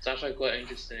 It's actually quite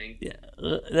interesting. Yeah,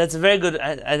 that's very good.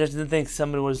 I just didn't think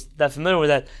somebody was that familiar with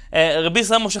that. Rabbi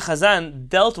Yisrael Moshe Hazan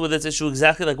dealt with this issue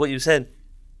exactly like what you said.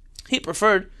 He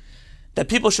preferred that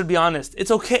people should be honest. It's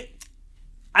okay.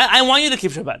 I want you to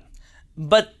keep Shabbat,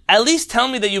 but at least tell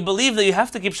me that you believe that you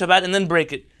have to keep Shabbat and then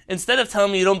break it, instead of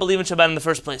telling me you don't believe in Shabbat in the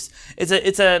first place.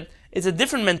 It's a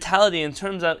different mentality in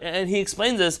terms of, and he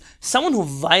explains this, someone who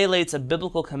violates a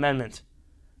biblical commandment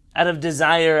out of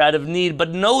desire, out of need, but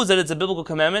knows that it's a biblical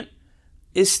commandment,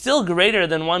 is still greater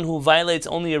than one who violates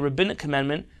only a rabbinic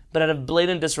commandment, but out of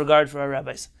blatant disregard for our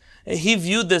rabbis. He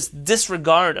viewed this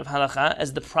disregard of halakha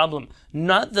as the problem,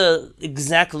 not the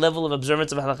exact level of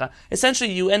observance of halakha.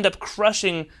 Essentially, you end up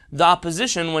crushing the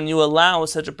opposition when you allow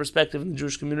such a perspective in the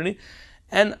Jewish community.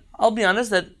 And I'll be honest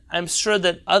that I'm sure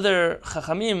that other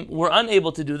chachamim were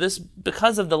unable to do this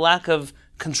because of the lack of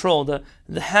control, the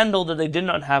handle that they did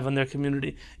not have in their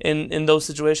community in those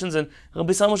situations. And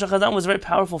Rabbi Yisrael Moshe Hazan was a very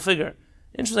powerful figure.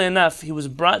 Interestingly enough, he was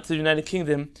brought to the United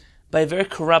Kingdom by a very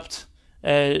corrupt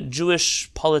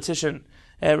Jewish politician.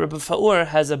 Rabbi Faur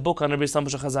has a book on Rabbi Yisrael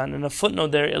Moshe Hazan, and a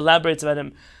footnote there elaborates about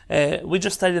him. We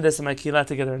just studied this in my kihila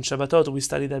together in Shabbatot. We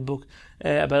studied that book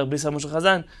about Rabbi Yisrael Moshe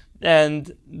Hazan,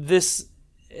 and it's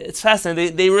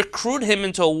fascinating. They recruit him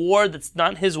into a war that's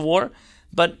not his war,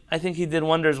 but I think he did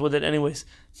wonders with it anyways.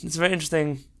 It's very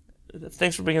interesting.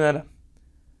 Thanks for bringing that up.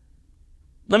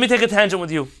 Let me take a tangent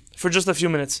with you for just a few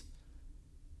minutes.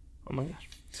 Oh my gosh.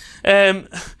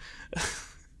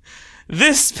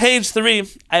 This page 3,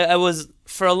 I was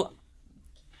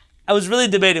really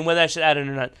debating whether I should add it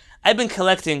or not. I've been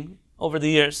collecting over the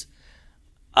years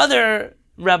other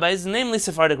rabbis, namely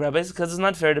Sephardic rabbis, because it's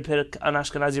not fair to pick on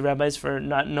Ashkenazi rabbis for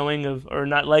not knowing of or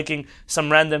not liking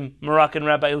some random Moroccan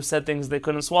rabbi who said things they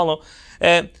couldn't swallow.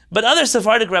 But other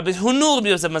Sephardic rabbis who knew Rabbi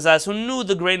Yosef Mazas, who knew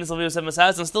the greatness of Rabbi Yosef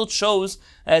Mazas, and still chose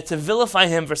to vilify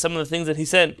him for some of the things that he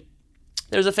said.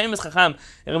 There's a famous chacham,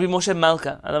 Rabbi Moshe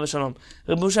Malka, alav shalom.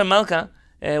 Rabbi Moshe Malka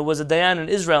was a dayan in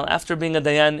Israel after being a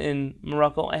dayan in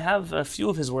Morocco. I have a few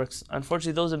of his works.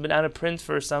 Unfortunately, those have been out of print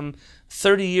for some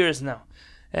 30 years now.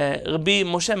 Rabbi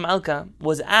Moshe Malka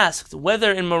was asked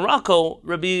whether in Morocco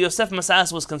Rabbi Yosef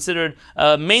Mazas was considered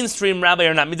a mainstream rabbi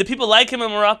or not. I mean, do people like him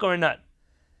in Morocco or not?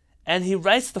 And he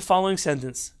writes the following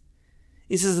sentence.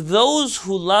 He says, those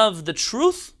who love the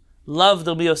truth loved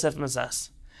Rabbi Yosef Mazas,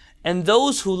 and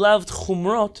those who loved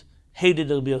chumrot hated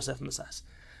Rabbi Yosef Mazas.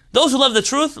 Those who loved the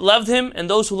truth loved him, and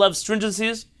those who loved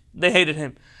stringencies, they hated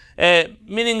him.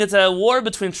 Meaning it's a war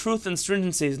between truth and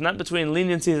stringencies, not between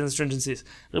leniencies and stringencies.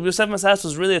 Rabbi Yosef Mazas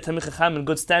was really a Talmid Chacham in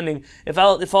good standing. If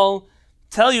I'll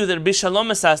tell you that Rabbi Shalom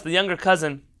Masas, the younger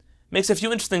cousin, makes a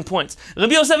few interesting points.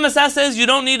 Rabbi Yosef Masas says you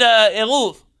don't need a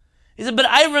eruv. He said, but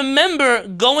I remember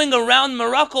going around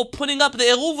Morocco putting up the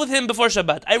eruv with him before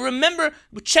Shabbat. I remember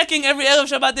checking every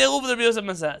Erev Shabbat the eruv with Rabbi Yosef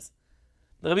Masas.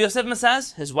 Rabbi Yosef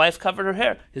Masas, his wife covered her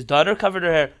hair. His daughter covered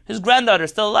her hair. His granddaughter,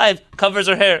 still alive, covers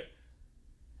her hair.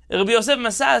 Rabbi Yosef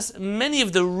Masas, many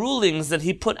of the rulings that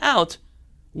he put out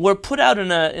were put out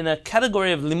in a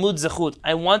category of limud zechut.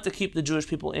 I want to keep the Jewish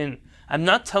people in. I'm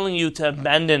not telling you to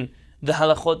abandon the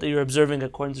halachot that you're observing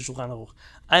according to Shulchan Aruch.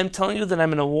 I'm telling you that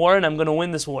I'm in a war and I'm going to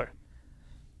win this war.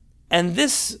 And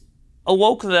this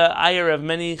awoke the ire of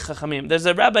many chachamim. There's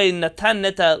a Rabbi Natan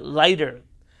Neta Leider,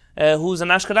 who's an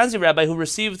Ashkenazi rabbi who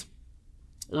received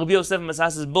Rabbi Yosef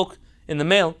Masas's book in the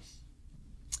mail.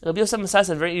 Rabbi Yosef Masas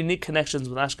had very unique connections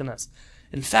with Ashkenaz.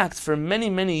 In fact, for many,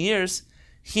 many years,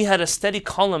 he had a steady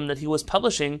column that he was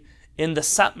publishing in the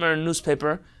Satmar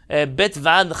newspaper, Bet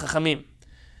Vad Chachamim.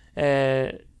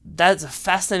 That's a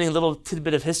fascinating little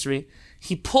tidbit of history.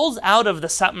 He pulls out of the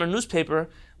Satmar newspaper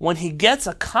when he gets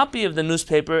a copy of the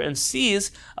newspaper and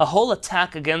sees a whole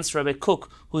attack against Rabbi Kook,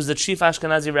 who's the chief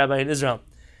Ashkenazi rabbi in Israel.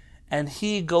 And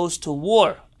he goes to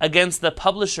war against the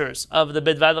publishers of the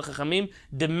Bet Vad Chachamim,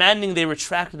 demanding they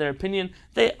retract their opinion.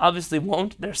 They obviously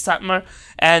won't. They're Satmar.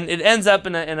 And it ends up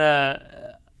in a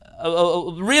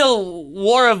real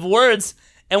war of words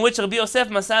in which Rabbi Yosef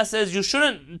Masas says you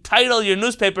shouldn't title your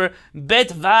newspaper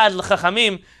Bet Vad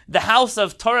Chachamim, the house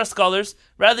of Torah scholars.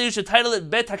 Rather, you should title it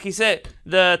Bet HaKiseh,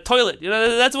 the toilet. You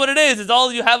know, that's what it is. It's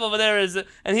all you have over there.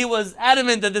 And he was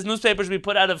adamant that this newspaper should be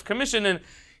put out of commission. And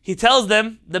he tells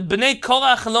them, the Bnei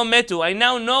Korach lo metu. I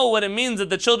now know what it means that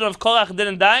the children of Korach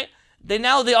didn't die. They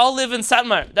all live in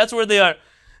Satmar. That's where they are.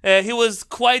 He was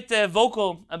quite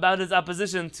vocal about his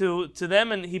opposition to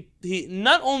them, and he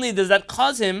not only does that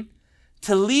cause him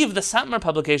to leave the Satmar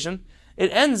publication,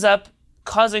 it ends up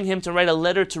causing him to write a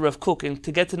letter to Rav Kook and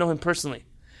to get to know him personally.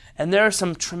 And there are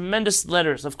some tremendous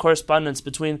letters of correspondence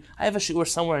between, I have a shiur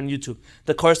somewhere on YouTube,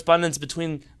 the correspondence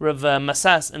between Rav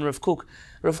Masas and Rav Kook.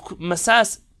 Rav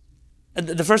Masas,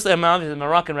 the first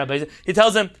Moroccan rabbi, he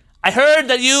tells him, I heard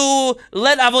that you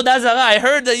let Avodah Zarah. I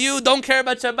heard that you don't care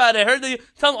about Shabbat. I heard that you...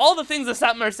 Tell him all the things the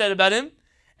Satmar said about him.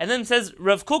 And then says,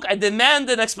 Rav Kook, I demand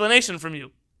an explanation from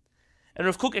you. And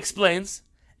Rav Kook explains.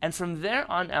 And from there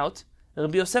on out,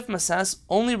 Rabbi Yosef Masas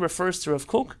only refers to Rav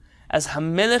Kook as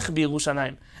HaMelech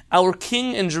B'Yerushalayim, our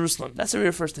king in Jerusalem. That's how he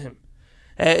refers to him.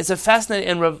 It's a fascinating...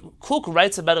 And Rav Kook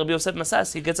writes about Rabbi Yosef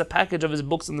Masas. He gets a package of his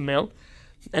books in the mail.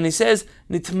 And he says,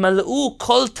 Nitmal'u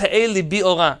kol ta'ei libi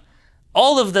ora.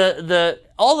 All of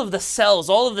the cells,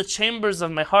 all of the chambers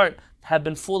of my heart have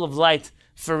been full of light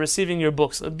for receiving your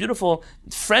books. A beautiful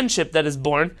friendship that is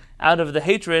born out of the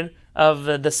hatred of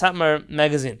the Satmar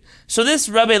magazine. So this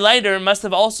Rabbi Leider must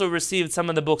have also received some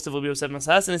of the books of Rabbi Yosef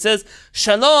Masas, and he says,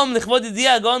 Shalom, lichvod yidi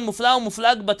agon mufla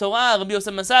umuflag b'Torah, Rabbi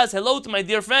Yosef Masas. Hello to my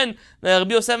dear friend,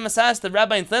 Rabbi Yosef Masas, the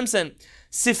rabbi in Tlemcen.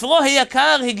 Sifro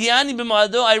heyakar higiani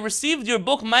b'moado. I received your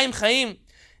book, Mayim Chaim.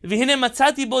 I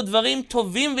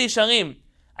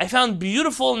found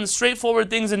beautiful and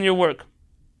straightforward things in your work.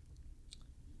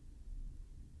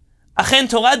 But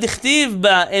because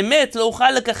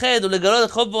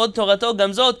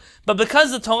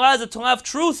the Torah is a Torah of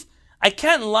truth, I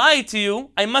can't lie to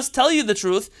you. I must tell you the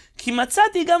truth.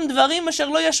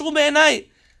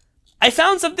 I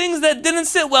found some things that didn't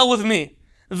sit well with me.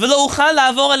 And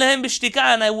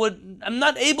I'm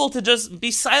not able to just be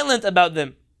silent about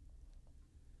them.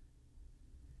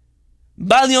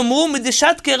 Because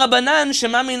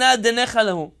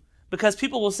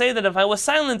people will say that if I was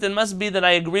silent, it must be that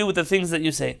I agree with the things that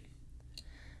you say.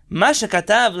 Those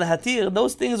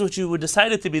things which you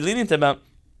decided to be lenient about.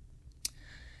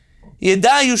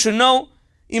 You should know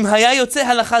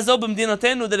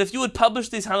that if you would publish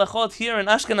these halachot here in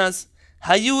Ashkenaz,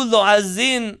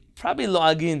 probably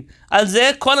lo'agin,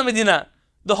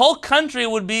 the whole country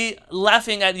would be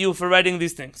laughing at you for writing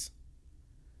these things.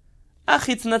 But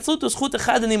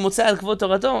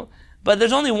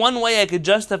there's only one way I could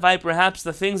justify perhaps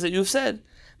the things that you've said.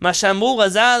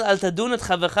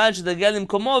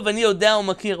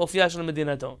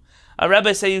 Our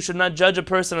rabbis say you should not judge a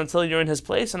person until you're in his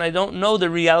place, and I don't know the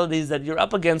realities that you're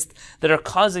up against that are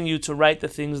causing you to write the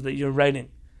things that you're writing.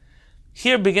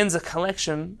 Here begins a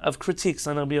collection of critiques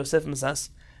on Rabbi Yosef Masas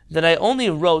that I only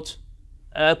wrote,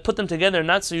 put them together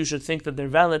not so you should think that they're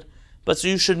valid, but so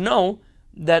you should know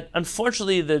that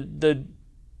unfortunately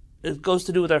it goes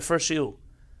to do with our first shiur.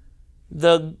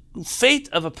 The fate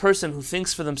of a person who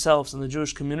thinks for themselves in the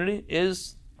Jewish community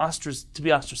is to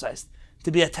be ostracized,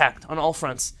 to be attacked on all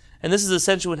fronts. And this is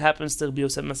essentially what happens to Rabbi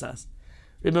Yosef Masas.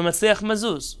 Rabbi Matzliach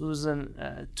Mazuz, who's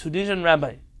a Tunisian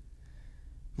rabbi,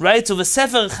 writes, "Uv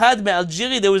sefer chad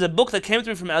me'Algeri, there was a book that came to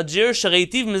me from Algiers,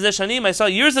 Shareitiv mizeh shanim, I saw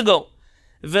years ago.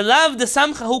 Velav de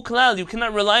samchahu klal, you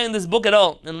cannot rely on this book at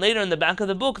all." And later in the back of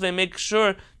the book, they make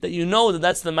sure that you know that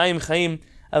that's the Mayim Chaim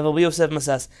of Rabbi Yosef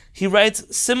Masas. He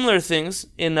writes similar things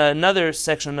in another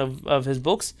section of his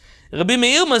books. Rabbi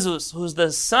Meir Mazuz, who's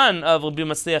the son of Rabbi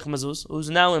Matzliach Mazuz, who's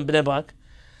now in Bnei Brak,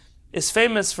 is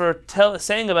famous for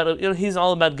saying about, he's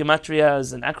all about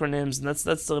gematrias and acronyms, and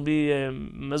that's Rabbi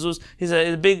Mazuz. He's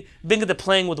a big into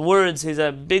playing with words. He's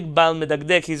a big bal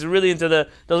medagdek. He's really into the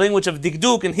language of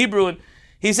dikduk in Hebrew. And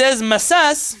he says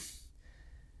Masas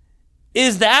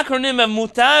is the acronym of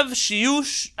Mutav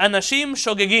Shiyush Anashim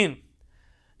Shogegin.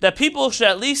 That people should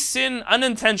at least sin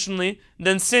unintentionally,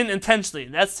 then sin intentionally.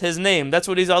 That's his name. That's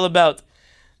what he's all about.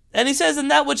 And he says, in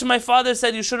that which my father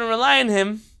said you shouldn't rely on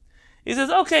him, he says,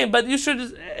 okay, but you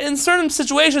should, in certain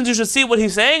situations, you should see what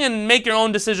he's saying and make your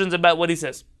own decisions about what he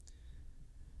says.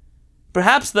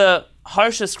 Perhaps the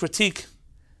harshest critique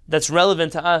that's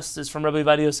relevant to us is from Rabbi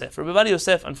Ovadia Yosef. Rabbi Ovadia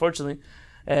Yosef, unfortunately,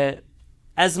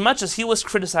 as much as he was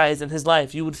criticized in his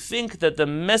life, you would think that the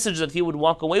message that he would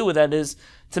walk away with that is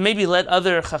to maybe let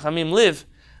other chachamim live.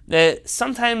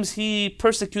 Sometimes he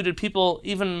persecuted people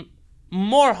even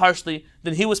more harshly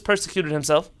than he was persecuted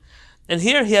himself. And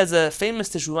here he has a famous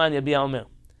teshuvah in Yabia Omer,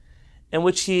 in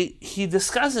which he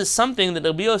discusses something that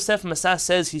Rabbi Yosef Masas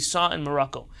says he saw in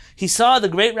Morocco. He saw the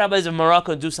great rabbis of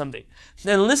Morocco do something.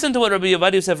 Then listen to what Rabbi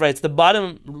Ovadia Yosef writes, the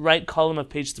bottom right column of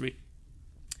page 3.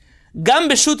 Gam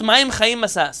b'shut Mayim Chaim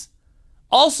Masas.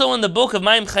 Also in the book of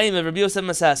Mayim Chaim of Rabbi Yosef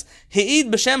Masas, He'id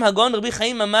b'shem Hagon Rabbi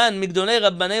Chaim Maman Migdolei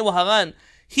Rabbanei Waharan.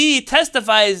 He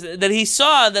testifies that he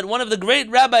saw that one of the great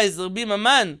rabbis, Rabbi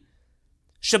Maman,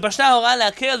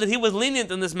 that he was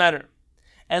lenient in this matter.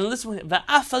 And listen,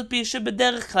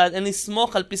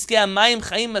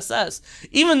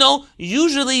 even though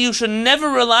usually you should never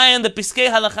rely on the Piskei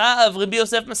Halacha of Rabbi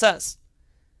Yosef Masas.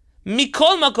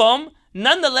 Mikol makom,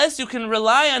 nonetheless you can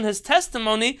rely on his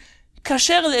testimony.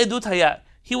 Kasher le'edut hayat.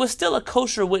 He was still a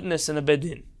kosher witness in a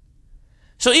bedin.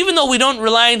 So even though we don't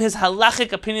rely on his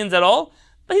halachic opinions at all,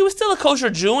 but he was still a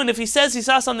kosher Jew, and if he says he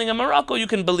saw something in Morocco, you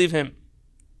can believe him.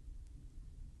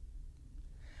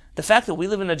 The fact that we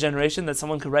live in a generation that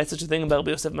someone could write such a thing about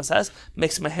Rabbi Yosef Masas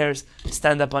makes my hairs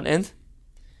stand up on end.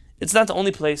 It's not the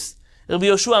only place. Rabbi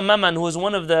Yoshua Maman, who was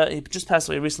he just passed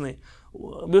away recently.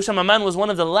 Rabbi Yoshua Maman was one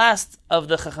of the last of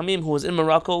the Chachamim who was in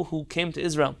Morocco who came to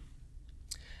Israel.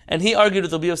 And he argued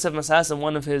with Rabbi Yosef Masas in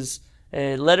one of his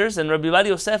letters, and Rabbi Ovadia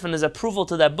Yosef, in his approval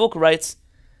to that book, writes,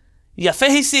 Yafeh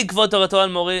hisig kvod torato al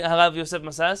mori harav Yosef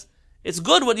Masas. It's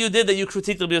good what you did that you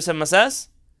critiqued Rabbi Yosef Masas.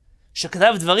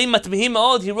 שכתב דברים מתמיהים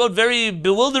מאוד, he wrote very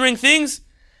bewildering things.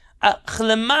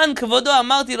 למען כבודו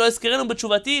אמרתי לא אזכרנו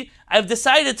בתשובתי. I've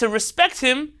decided to respect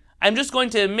him. I'm just going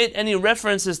to omit any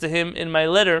references to him in my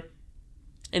letter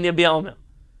in Yabia Omer.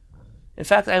 In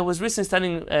fact, I was recently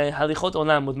studying Halichot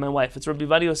Olam with my wife. It's Rabbi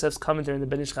Ovadia Yosef's commentary in the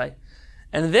Ben Ish Chai.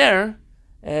 And there,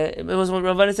 it was when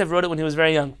Rabbi Ovadia Yosef wrote it when he was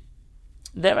very young.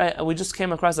 There, we just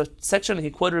came across a section,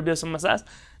 he quoted Rabbi Yosef Masas.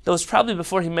 That was probably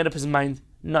before he made up his mind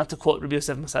not to quote Rabbi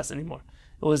Yosef Masas anymore.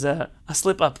 It was a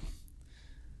slip up.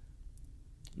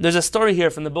 There's a story here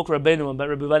from the book Rabbeinu about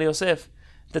Rabbi Ovadia Yosef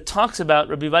that talks about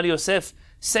Rabbi Ovadia Yosef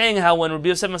saying how when Rabbi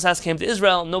Yosef Masas came to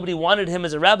Israel, nobody wanted him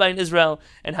as a rabbi in Israel,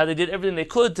 and how they did everything they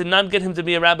could to not get him to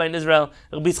be a rabbi in Israel.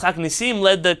 Rabbi Yitzchak Nisim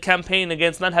led the campaign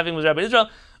against not having him as a rabbi in Israel.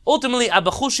 Ultimately,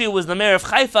 Abba Chushi, who was the mayor of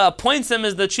Haifa, appoints him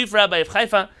as the chief rabbi of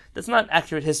Haifa. That's not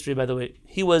accurate history, by the way.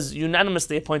 He was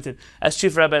unanimously appointed as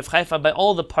chief rabbi of Haifa by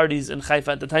all the parties in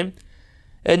Haifa at the time.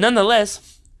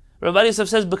 Nonetheless, Rabbi Yosef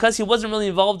says because he wasn't really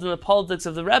involved in the politics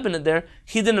of the rabbinate there,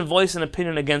 he didn't voice an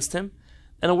opinion against him.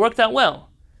 And it worked out well.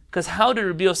 Because how did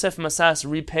Rabbi Yosef Masas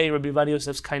repay Rabbi Ovadia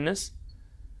Yosef's kindness?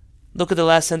 Look at the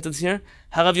last sentence here.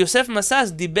 Harav Yosef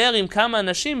Masas diber im kama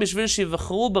anashim b'shvil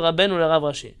shivachru b'Rabbeinu l'Rav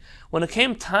Rashi. When it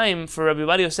came time for Rabbi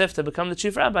Ovadia Yosef to become the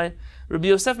chief rabbi, Rabbi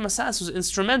Yosef Masas was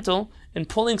instrumental in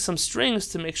pulling some strings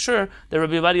to make sure that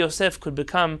Rabbi Ovadia Yosef could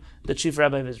become the chief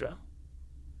rabbi of Israel.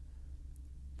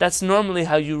 That's normally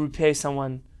how you repay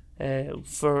someone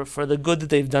for the good that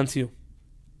they've done to you.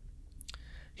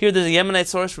 Here there's a Yemenite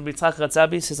source, Rabbi Yitzchak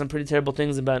Ratzabi, says some pretty terrible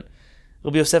things about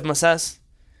Rabbi Yosef Masas.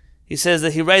 He says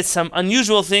that he writes some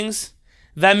unusual things.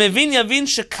 It's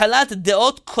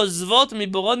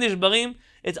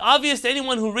obvious to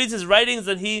anyone who reads his writings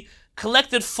that he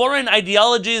collected foreign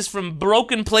ideologies from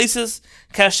broken places.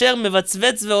 You'll see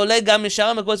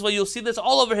this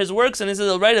all over his works, and he says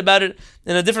he'll write about it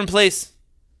in a different place.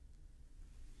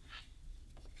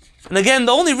 And again,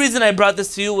 the only reason I brought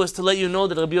this to you was to let you know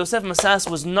that Rabbi Yosef Masas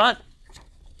was not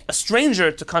a stranger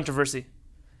to controversy.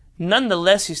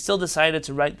 Nonetheless, he still decided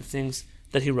to write the things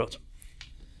that he wrote.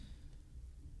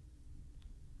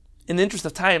 In the interest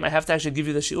of time, I have to actually give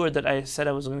you the shiur that I said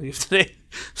I was going to give today.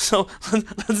 So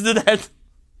let's do that.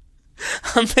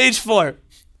 On page 4.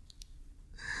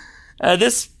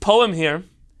 This poem here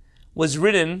was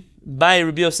written by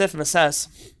Rabbi Yosef Masas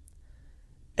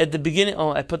at the beginning.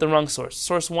 Oh, I put the wrong source.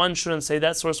 Source 1 shouldn't say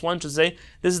that. Source 1 should say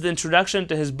this is the introduction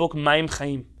to his book Maim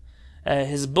Chaim.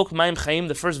 His book Maim Chaim,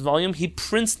 the first volume, he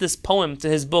prints this poem to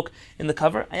his book in the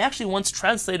cover. I actually once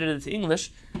translated it to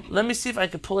English. Let me see if I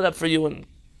can pull it up for you and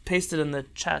paste it in the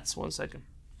chats. 1 second.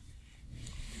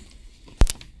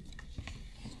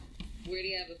 Where do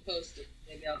you have it posted?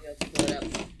 Maybe I'll be able to pull it up.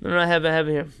 No, I have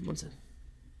it here. 1 second.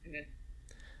 Okay.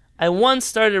 I once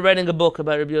started writing a book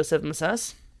about Rabbi Yosef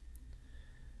Masas,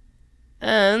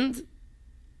 and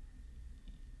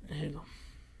here you go.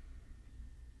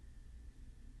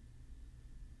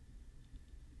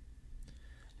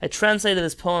 I translated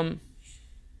this poem.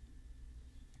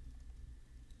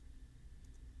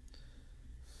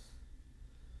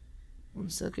 One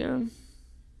second.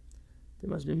 There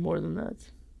must be more than that.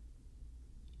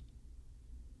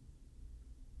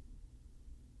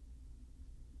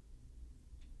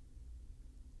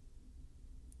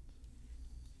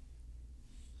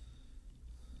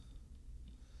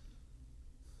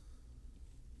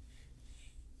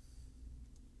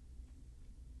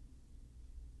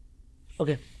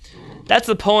 Okay, that's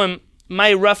the poem,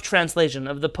 my rough translation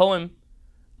of the poem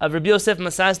of Rabbi Yosef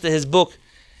Masas to his book.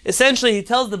 Essentially, he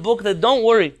tells the book that don't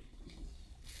worry.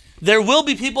 There will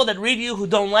be people that read you who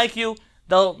don't like you.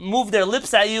 They'll move their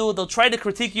lips at you. They'll try to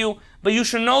critique you. But you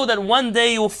should know that one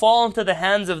day you will fall into the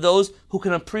hands of those who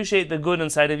can appreciate the good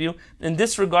inside of you and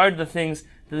disregard the things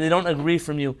that they don't agree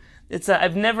from you.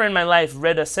 I've never in my life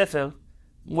read a sefer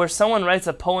where someone writes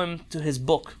a poem to his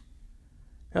book.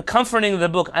 Comforting the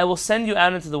book, I will send you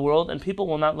out into the world and people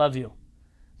will not love you.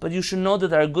 But you should know that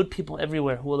there are good people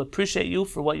everywhere who will appreciate you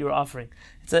for what you're offering.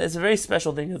 It's a very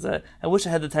special thing. I wish I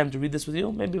had the time to read this with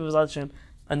you. Maybe it was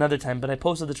another time, but I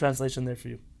posted the translation there for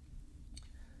you.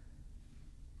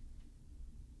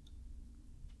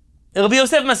 Rabbi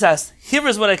Yosef Masas, here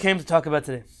is what I came to talk about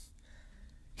today.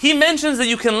 He mentions that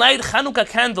you can light Chanukah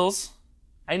candles.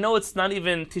 I know it's not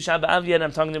even Tisha B'Av yet,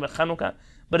 I'm talking about Chanukah,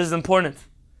 but it's important.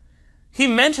 He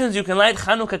mentions you can light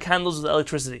Chanukah candles with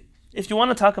electricity. If you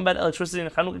want to talk about electricity and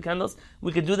Chanukah candles,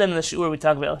 we could do that in the shiur. We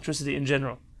talk about electricity in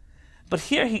general. But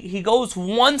here he goes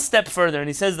one step further and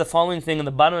he says the following thing on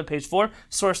the bottom of page 4,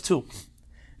 source 2.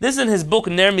 This is in his book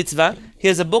Ner Mitzvah. He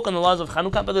has a book on the laws of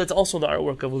Chanukah, but it's also the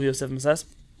artwork of Rabbi Yosef Masas.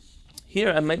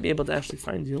 Here I might be able to actually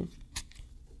find you.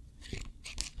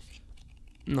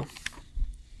 No.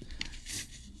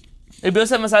 Rabbi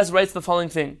Yosef Masas writes the following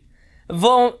thing.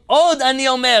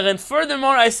 And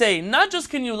furthermore I say, not just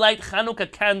can you light Chanukah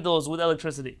candles with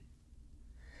electricity.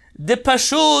 The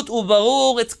pashut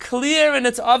ubarur, it's clear and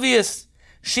it's obvious.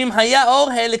 Shim haya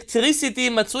or electricity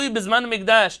matzui bizman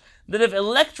mikdash, that if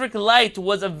electric light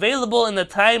was available in the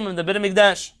time of the Beit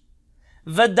HaMikdash,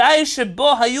 vaday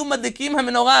shebo hayu madlikim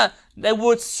hamenorah, they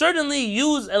would certainly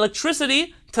use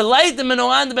electricity to light the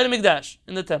menorah in the Beit HaMikdash,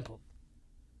 in the temple.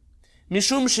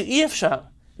 Mishum she'i efshar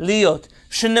להיות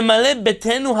שנמלא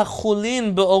ביתנו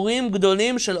החולין באורים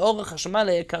גדולים של אור החשמל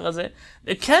היקר הזה.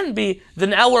 It can be that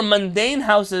in our mundane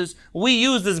houses we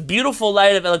use this beautiful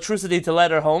light of electricity to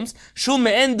light our homes, שהוא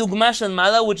מעין דוגמה של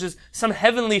מעלה, which is some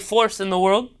heavenly force in the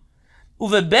world.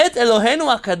 ובבית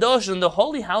אלוהינו הקדוש, in the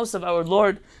holy house of our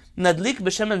Lord, נדליק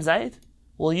בשמן זית,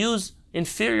 we'll use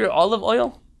inferior olive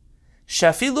oil.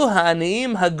 שאפילו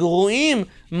העניים הגרועים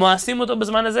מואסים אותו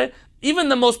בזמן הזה. Even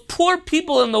the most poor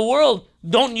people in the world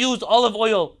don't use olive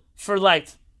oil for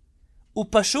light.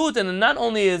 Upashut, and not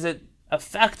only is it a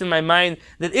fact in my mind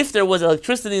that if there was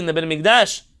electricity in the Beit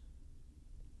HaMikdash,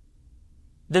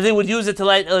 that they would use it to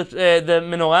light the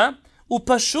menorah.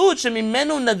 Upashut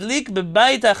shemimenu nadlik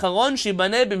bebait ha'acharon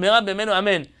shibane b'mehera b'menu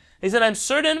amen. He said, I'm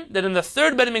certain that in the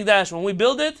third Beit HaMikdash, when we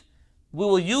build it, we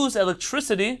will use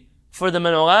electricity for the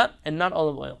menorah and not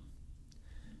olive oil.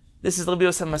 This is Rabbi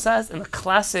Yosef Masas in a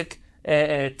classic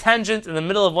tangent in the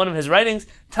middle of one of his writings,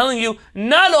 telling you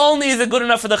not only is it good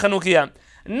enough for the Chanukiah,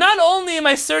 not only am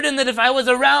I certain that if I was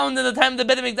around in the time of the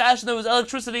Beit HaMikdash and there was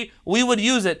electricity, we would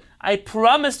use it. I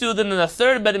promise you that in the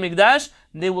third Beit HaMikdash,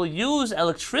 they will use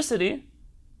electricity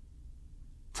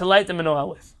to light the menorah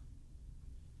with.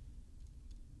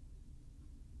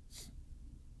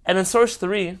 And in source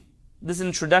 3, this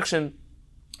introduction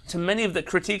to many of the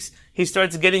critiques he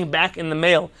starts getting back in the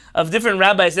mail of different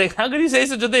rabbis saying, how could you say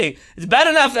such a thing? It's bad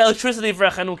enough electricity for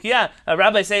a Chanukiah. A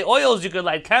rabbi say oils, you could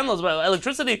light candles, but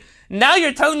electricity, Now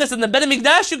you're telling us in the Bet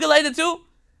HaMikdash you can light it too?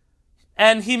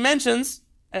 And he mentions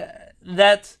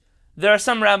that there are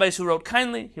some rabbis who wrote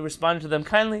kindly. He responded to them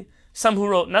kindly. Some who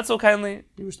wrote not so kindly.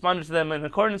 He responded to them in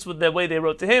accordance with the way they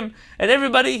wrote to him. And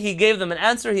everybody, he gave them an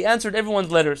answer. He answered everyone's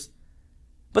letters.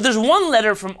 But there's one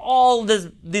letter from all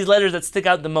these letters that stick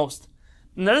out the most.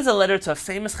 And that is a letter to a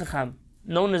famous Chacham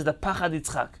known as the Pachad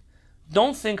Yitzchak.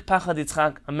 Don't think Pachad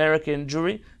Yitzchak, American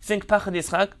Jewry. Think Pachad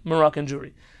Yitzchak, Moroccan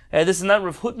Jewry. This is not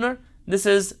Rav Hutner. This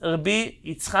is Rabbi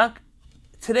Yitzchak.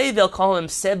 Today they'll call him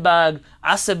Sebag,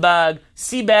 Asebag,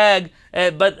 Sebag.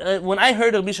 But when I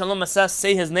heard Rabbi Shalom Asas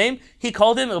say his name, he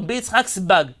called him Rabbi Yitzchak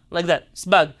Sebag, like that.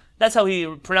 Sebag. That's how he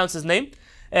pronounced his name.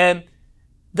 The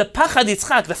Pachad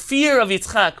Yitzchak, the fear of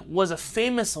Yitzchak, was a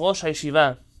famous Rosh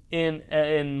HaYeshiva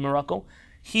in Morocco.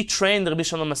 He trained Rabbi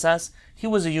Shalom Asas. He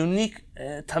was a unique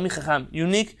Talmid Chacham.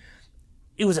 Unique.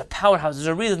 He was a powerhouse. There's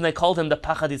a reason they called him the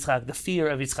Pachad Yitzchak, the fear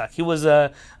of Yitzchak. He was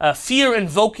a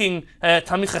fear-invoking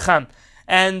Talmid Chacham.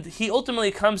 And he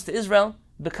ultimately comes to Israel,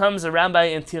 becomes a rabbi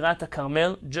in Tirat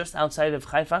HaKarmel, just outside of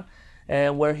Haifa,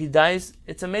 where he dies.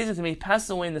 It's amazing to me. He passed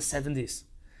away in the 70s.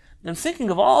 And thinking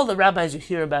of all the rabbis you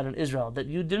hear about in Israel that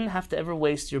you didn't have to ever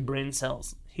waste your brain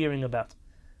cells hearing about.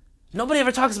 Nobody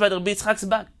ever talks about Rabbi Yitzchak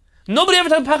Sebag. Nobody ever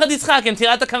talks about Pachad Yitzchak in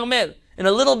Tirat HaKarmel, in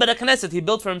a little bit of Knesset he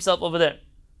built for himself over there.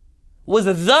 Was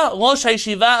the Rosh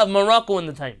HaYeshiva of Morocco in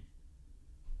the time.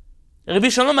 Rabbi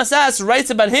Shalom Asas writes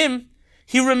about him.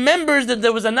 He remembers that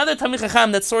there was another Talmid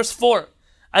Chacham, that's source 4.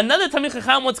 Another Talmid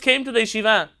Chacham once came to the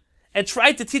yeshiva and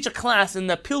tried to teach a class in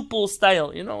the pilpul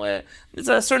style. You know, it's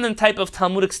a certain type of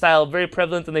Talmudic style, very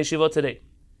prevalent in the yeshiva today.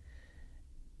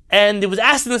 And it was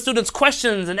asking the students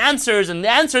questions and answers, and they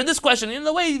answered this question in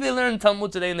the way they learn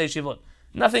Talmud today in the yeshiva.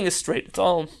 Nothing is straight. It's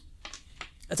all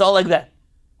like that.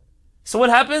 So what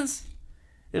happens?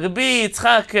 Rabbi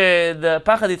Yitzchak, the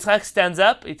Pachad Yitzchak, stands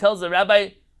up. He tells the rabbi,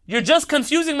 "You're just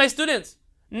confusing my students.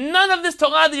 None of this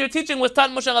Torah that you're teaching was taught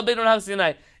Moshe Rabbeinu on Har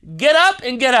Sinai. Get up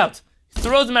and get out." He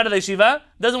throws them out of the yeshiva.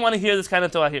 Doesn't want to hear this kind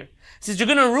of Torah here. He says, "You're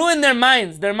going to ruin their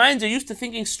minds. Their minds are used to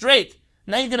thinking straight.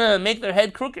 Now you're going to make their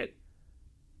head crooked."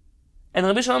 And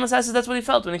Rabbi Shalom Asas says that's what he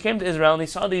felt when he came to Israel and he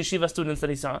saw the yeshiva students that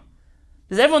he saw.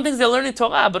 Because everyone thinks they're learning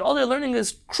Torah, but all they're learning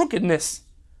is crookedness.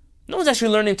 No one's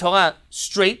actually learning Torah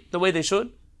straight, the way they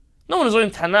should. No one is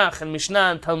learning Tanakh and Mishnah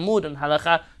and Talmud and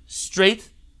Halakha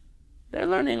straight. They're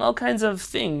learning all kinds of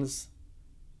things.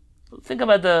 Think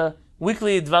about the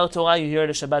weekly Dvar Torah you hear at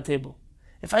a Shabbat table.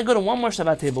 If I go to one more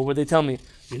Shabbat table where they tell me,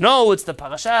 it's the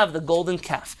parasha of the golden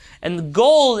calf. And the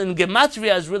gold in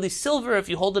Gematria is really silver. If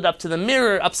you hold it up to the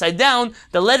mirror, upside down,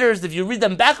 the letters, if you read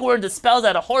them backward, it spells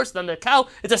out a horse, then a cow.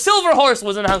 It's a silver horse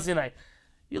was in Har Sinai.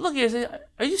 You look here and say,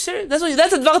 are you serious?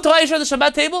 That's a Dvar Torah you share at the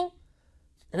Shabbat table?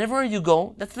 And everywhere you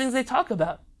go, that's the things they talk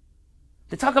about.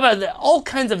 They talk about all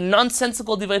kinds of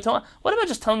nonsensical Divrei Torah. What about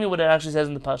just telling me what it actually says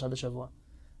in the Parashat HaShavua?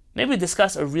 Maybe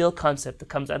discuss a real concept that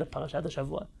comes out of Parashat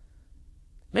HaShavua.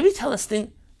 Maybe tell us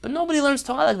things, but nobody learns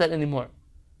Torah like that anymore.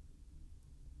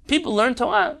 People learn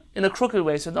Torah in a crooked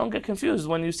way, so don't get confused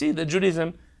when you see that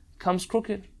Judaism comes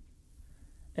crooked.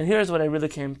 And here's what I really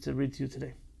came to read to you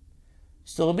today.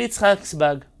 So Rabbi Yitzchak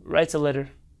Sebag writes a letter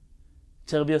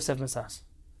to Rabbi Yosef Masas,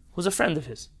 who's a friend of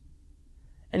his.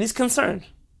 And he's concerned.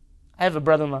 I have a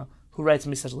brother-in-law who writes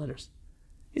me such letters.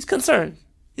 He's concerned.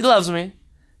 He loves me.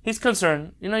 He's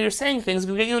concerned. You're saying things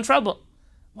that will get you in trouble.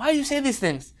 Why do you say these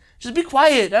things? Just be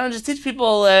quiet. I don't just teach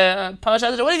people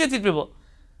Parashat. What are you going to teach people?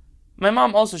 My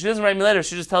mom also, she doesn't write me letters.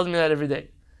 She just tells me that every day.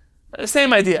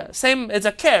 Same idea. It's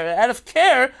a care. Out of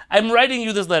care, I'm writing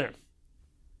you this letter.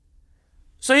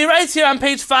 So he writes here on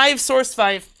page 5, source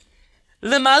 5.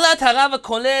 Lemalat harav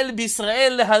kolel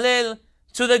b'Yisrael lehalel,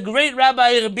 to the great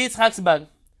Rabbi Rabbi Yitzchak Sebag.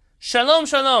 Shalom,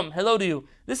 shalom. Hello to you.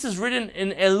 This is written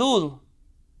in Elul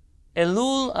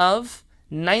of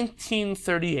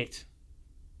 1938.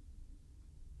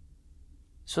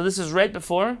 So this is right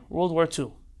before World War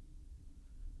II.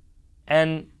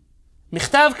 And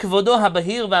Michtav kvodo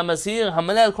habahir v'amazhir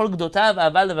hamaleh al kol gdotav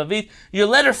ahava levavit, your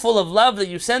letter full of love that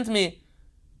you sent me,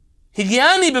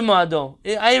 higiani b'moado,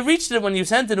 I reached it when you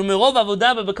sent it, umirov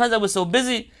avodah, but because I was so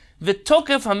busy,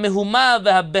 v'tokef hamehuma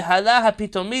v'habehala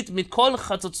hapitomit mikol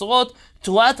chatzotzorot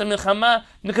tuat hamilchama,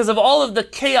 because of all of the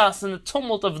chaos and the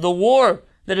tumult of the war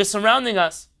that is surrounding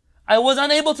us, I was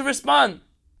unable to respond.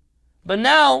 But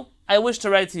now I wish to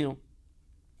write to you.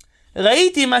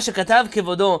 ראיתי מה שכתב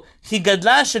כבודו, כי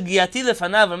גדלה שגיאתי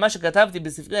לפניו, ומה שכתבתי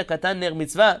בספרי הקטן נר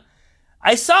מצווה.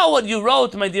 I saw what you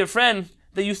wrote, my dear friend,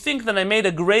 that you think that I made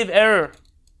a grave error.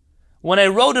 When I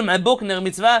wrote in my book נר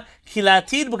מצווה, כי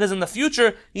לעתיד, because in the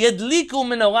future, ידליקו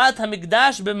מנורת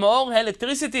המקדש במאור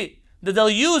electricity, that they'll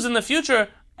use in the future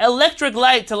electric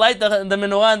light to light the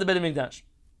menorah in the Beit HaMikdash.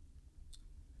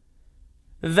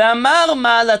 ואמר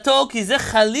מעלתו כי זה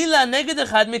חלילה נגד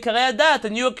אחד מעיקרי הדת,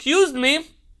 and you accused me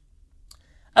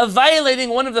of violating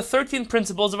one of the 13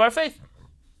 principles of our faith.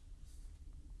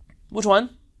 Which one?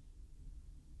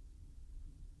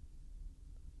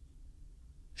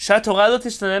 שהתורה לא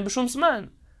תשתנה בשום זמן.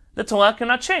 The Torah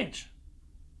cannot change.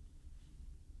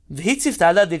 והיא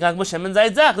ציוותה להדליק רק בשמן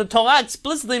זית זך. The Torah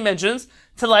explicitly mentions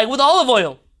to light with olive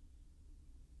oil.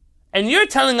 And you're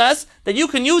telling us that you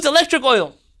can use electric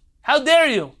oil. How dare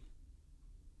you?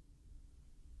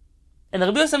 And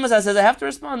Rabbi Yosef Mazal says, I have to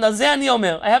respond.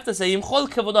 I have to say,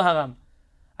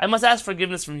 I must ask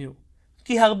forgiveness from you.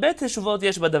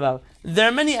 There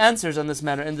are many answers on this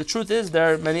matter, and the truth is,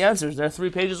 there are many answers. There are 3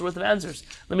 pages worth of answers.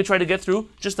 Let me try to get through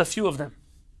just a few of them.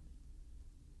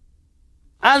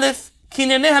 Aleph, in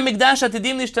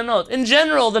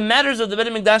general, the matters of the Beit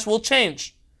HaMikdash will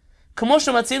change. In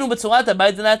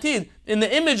the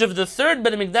image of the third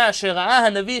Beit HaMikdash,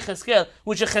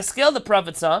 which Yechezkel the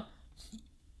prophet saw,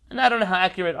 and I don't know how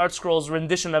accurate Art Scroll's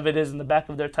rendition of it is in the back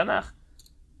of their Tanakh,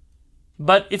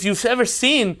 but if you've ever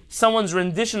seen someone's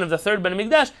rendition of the third Beit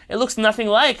HaMikdash, it looks nothing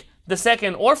like the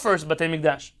second or first Beit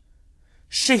HaMikdash.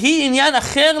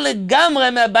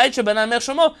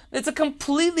 It's a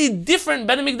completely different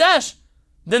Beit HaMikdash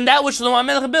than that which Shlomo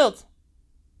HaMelech built.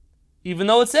 Even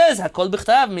though it says, Hakol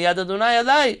b'chtav miyad Adonai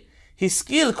alai,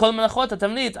 Hiskil kol melachot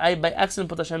hatavnit. I by accident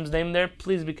put Hashem's name there.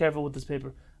 Please be careful with this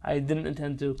paper. I didn't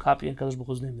intend to copy HaKadosh Baruch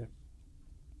Hu's name there.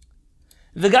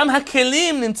 V'gam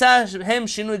hakelim nimtza hem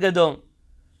shinui gadol.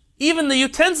 Even the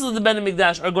utensils of the Beit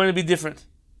HaMikdash are going to be different.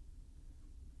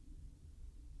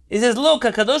 He says, look,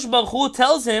 HaKadosh Baruch Hu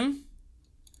tells him,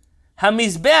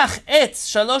 המזבח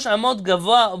עץ 3 אמות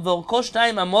גבוה ואורכו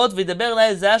 2 אמות וידבר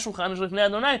אליי זה השולחן אשר לפני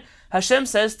אדוני. Hashem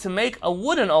says to make a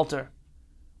wooden altar,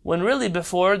 when really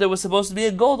before there was supposed to be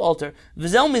a gold altar.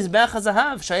 וזהו מזבח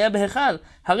הזהב שהיה בהיכל.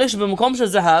 הרי שבמקום של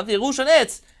זהב יראו של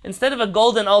עץ. Instead of a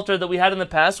golden altar that we had in the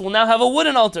past, we'll now have a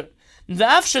wooden altar.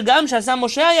 ואף שגם שעשה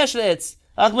משה היה של עץ,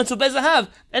 רק מצופה זהב.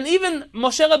 And even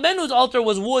Moshe Rabbeinu's altar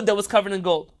was wood that was covered in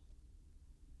gold.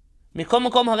 מכל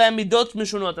מקום הרי המידות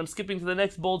משונות. I'm skipping to the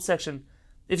next bold section.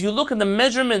 If you look at the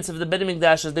measurements of the Beit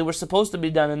HaMikdash as they were supposed to be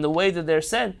done and the way that they're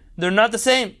said, they're not the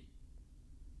same.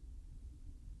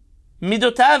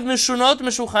 Midotav meshunot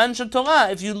meshulchan shel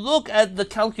Torah. If you look at the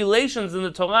calculations in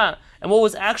the Torah and what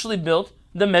was actually built,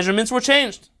 the measurements were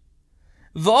changed.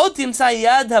 V'od timtza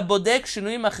yad habodek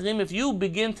shinuyim achrim. If you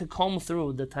begin to comb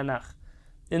through the Tanakh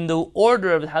in the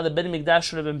order of how the Beit HaMikdash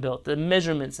should have been built, the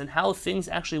measurements and how things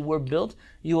actually were built,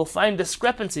 you will find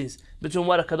discrepancies between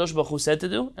what HaKadosh Baruch Hu said to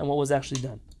do and what was actually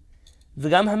done.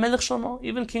 V'gam HaMelech Shlomo,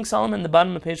 even King Solomon, the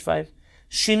bottom of page 5,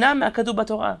 shina me'akadu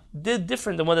b'Torah, did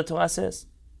different than what the Torah says.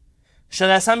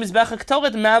 Shalasa mizbach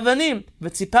ha'ktoret me'avanim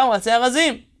v'tziparu atzei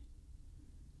arazim.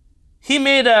 He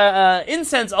made an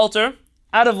incense altar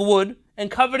out of wood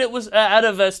and covered it with out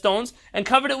of stones and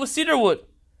covered it with cedar wood.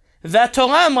 But the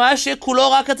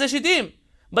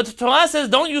Torah says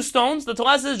don't use stones. The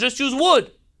Torah says just use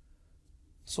wood.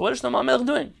 So what is Shlomo HaMelech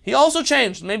doing? He also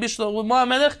changed. Maybe Shlomo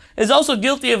HaMelech is also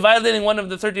guilty of violating one of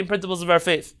the 13 principles of our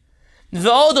faith.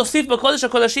 Top of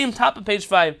page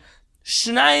 5.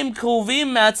 He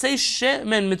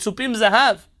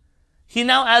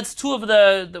now adds 2 of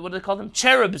the what do they call them?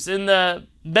 Cherubs in the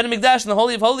Beit HaMikdash in the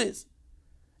Holy of Holies.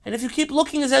 And if you keep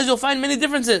looking, it says you'll find many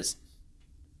differences.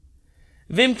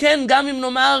 ואם כן, גם אם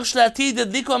נאמר שלעתיד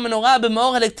ידליקו המנורה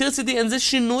במאור electricity, and this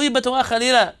שינוי בתורה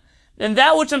חלילה. And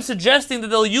that which I'm suggesting that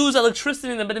they'll use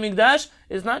electricity in the Beit HaMikdash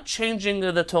is not changing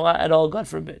the Torah at all, God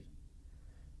forbid.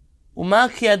 ומה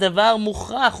כי הדבר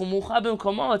מוכרח ומוכרח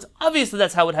במקומו. It's obvious that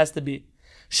that's how it has to be.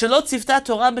 שלא ציוותה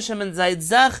תורה בשמן זית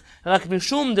זך, רק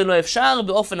משום דלא אפשר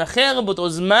באופן אחר, באותו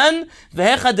זמן,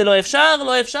 והיכא דלא אפשר,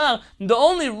 לא אפשר. The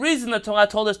only reason the Torah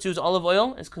told us to use olive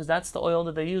oil is because that's the oil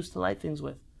that they use to light things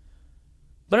with.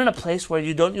 But in a place where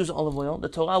you don't use olive oil, the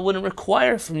Torah wouldn't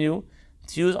require from you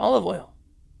to use olive oil.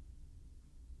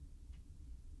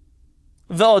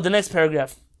 Though, the next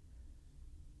paragraph.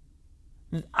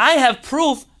 I have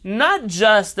proof not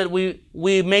just that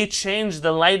we may change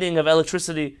the lighting of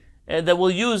electricity, that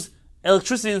we'll use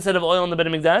electricity instead of oil in the Beit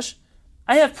HaMikdash.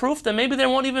 I have proof that maybe there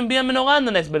won't even be a menorah in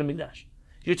the next Beit HaMikdash.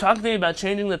 You're talking to me about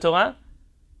changing the Torah?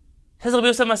 Says Rabbi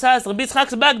Yosef Masas, Rabbi Yitzchak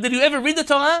Sabak, did you ever read the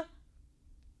Torah?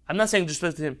 I'm not saying just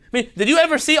to him. I mean, did you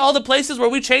ever see all the places where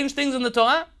we change things in the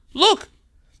Torah? Look,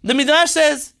 the Midrash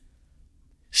says,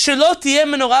 "Shelo tiyeh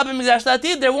menorah b'mikdash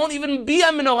la'atid." There won't even be a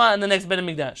menorah in the next Beit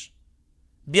HaMikdash.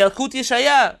 Bialkut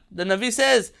Yeshaya, the Navi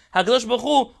says, "Hakadosh Baruch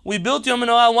Hu, we built your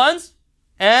menorah once,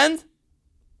 and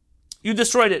you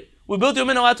destroyed it. We built your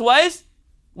menorah twice,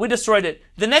 We destroyed it.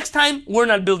 The next time, we're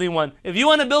not building one. If you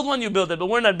want to build one, you build it, but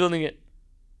we're not building it.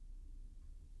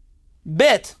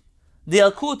 Bet, the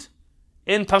Yalkut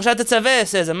in Parshat Tetzaveh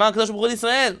says, Amar Kadosh Baruch Hu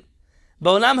Yisrael,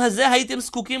 בעולם הזה הייתם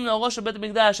זקוקים לאורו של בית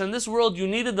המקדש. In this world, you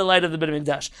needed the light of the בית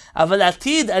המקדש. אבל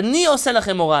לעתיד, אני עושה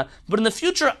לכם אורה. But in the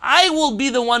future, I will be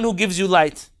the one who gives you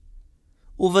light.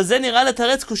 ובזה נראה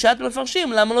לתרץ קושיית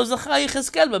מפרשים, למה לא זכה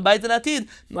יחזקאל בבית לעתיד?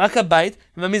 רק הבית,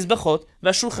 והמזבחות,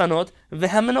 והשולחנות,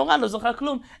 והמנורה לא זכה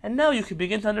כלום. And now you can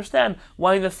begin to understand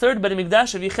why in the third בית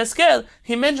המקדש of יחזקאל,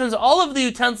 he mentions all of the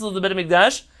utensils of the בית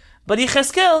המקדש, but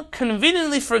יחזקאל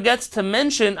conveniently forgets to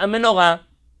mention a menorah.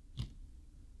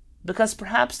 Because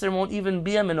perhaps there won't even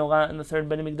be a menorah in the third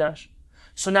Beit HaMikdash.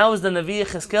 So now is the Navi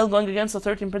Yechezkel going against the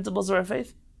 13 principles of our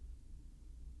faith?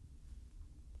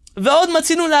 Ve'od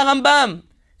matzinu la'Rambam.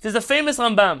 There's a famous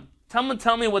Rambam.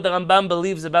 Tell me what the Rambam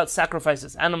believes about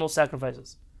sacrifices, animal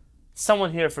sacrifices.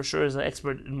 Someone here for sure is an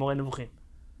expert in Moreh Nevuchim.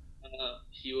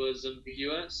 He was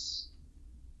ambiguous.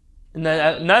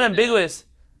 Not ambiguous.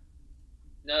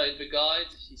 No, in the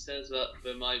guide, he says that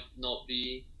there might not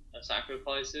be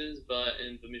sacrifices, but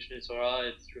in the Mishneh Torah,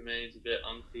 it remains a bit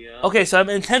unclear. Okay, so I'm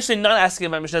intentionally not asking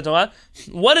about Mishneh Torah.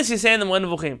 What does he say in the Moreh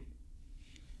Nevuchim?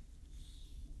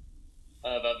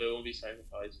 That there won't be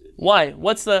sacrifices. Why?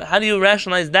 How do you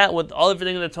rationalize that with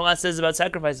everything the Torah says about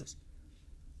sacrifices?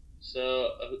 So,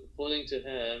 according to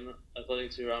him, according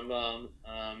to Rambam,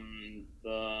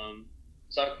 the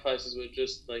sacrifices were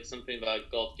just like something that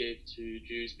God gave to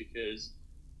Jews because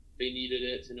they needed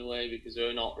it in a way, because they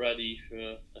were not ready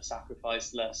for a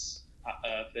sacrifice-less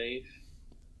faith.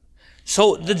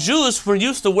 So the Jews were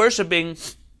used to worshipping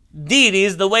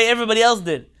deities the way everybody else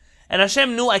did. And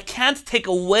Hashem knew, I can't take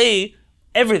away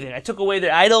everything. I took away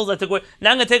their idols, now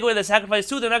I'm going to take away their sacrifice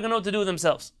too, they're not going to know what to do with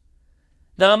themselves.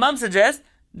 The Rambam suggests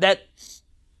that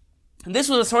this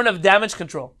was a sort of damage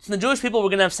control. So the Jewish people were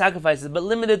going to have sacrifices, but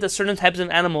limited to certain types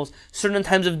of animals, certain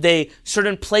times of day,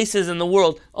 certain places in the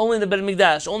world, only in the Beit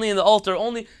HaMikdash, only in the altar,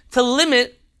 only to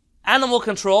limit animal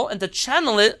control and to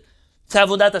channel it to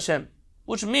Avodat Hashem.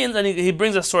 Which means, and he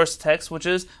brings a source text, which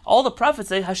is, all the prophets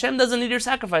say, Hashem doesn't need your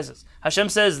sacrifices. Hashem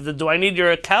says, do I need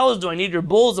your cows? Do I need your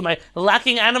bulls? Am I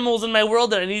lacking animals in my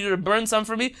world that I need you to burn some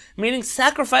for me? Meaning,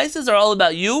 sacrifices are all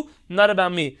about you, not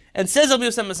about me. And says Rabbi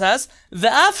Yosef Masas,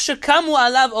 Ve'af shekamu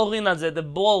alav orin azeh, the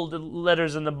bold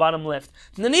letters in the bottom left.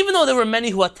 And then even though there were many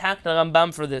who attacked the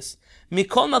Rambam for this,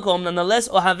 Mikol makom, nonetheless,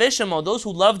 ohavei shemo, those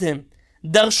who loved him,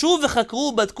 Darshu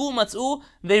v'chakru batku matzu,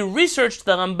 they researched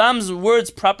the Rambam's words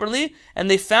properly,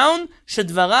 and they found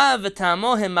shedvara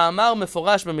v'tamo hem ma'amar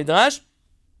meforash b'midrash,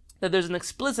 that there's an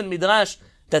explicit midrash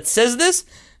that says this,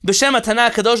 b'shem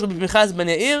Tana Kadosh Rabbi Pinchas ben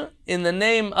Yair, in the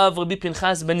name of Rabbi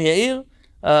Pinchas ben Yair,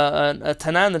 a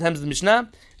Tana in the times of the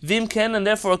Mishnah, v'im ken, and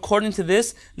therefore according to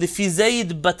this, l'fizei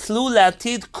yitbatlu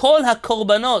la'atid kol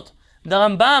hakorbanot, the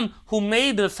Rambam who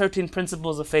made the 13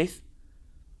 principles of faith,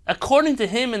 according to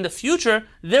him, in the future,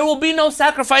 there will be no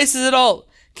sacrifices at all.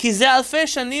 There's been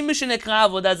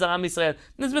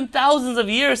thousands of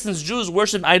years since Jews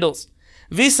worship idols.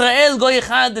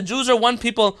 The Jews are one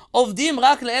people.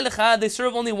 They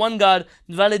serve only one God.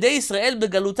 And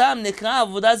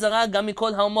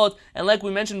like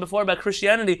we mentioned before about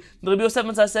Christianity, Rabbi Yosef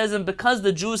Matzah says, and because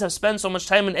the Jews have spent so much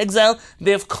time in exile, they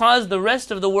have caused the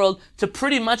rest of the world to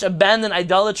pretty much abandon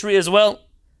idolatry as well.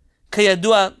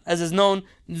 Kayadua, as is known,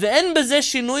 ve'en bezeh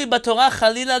shinui b'Torah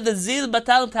chalila dezil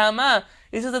batal ta'ama.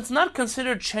 He says it's not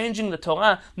considered changing the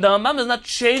Torah. The Rambam is not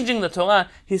changing the Torah.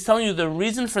 He's telling you the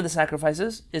reason for the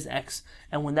sacrifices is X.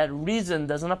 And when that reason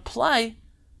doesn't apply,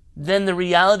 then the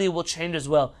reality will change as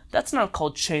well. That's not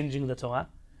called changing the Torah.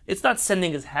 It's not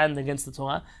sending his hand against the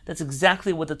Torah. That's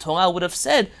exactly what the Torah would have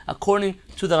said according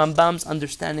to the Rambam's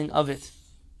understanding of it.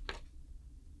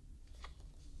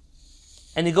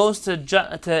 And he goes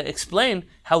to explain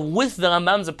how with the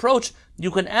Rambam's approach,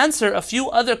 you can answer a few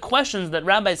other questions that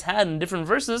rabbis had in different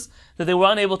verses that they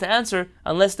were unable to answer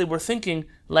unless they were thinking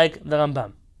like the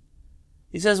Rambam.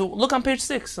 He says, look on page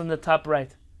 6 on the top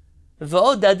right.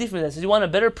 V'od da'adif min that. Says, you want a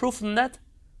better proof than that?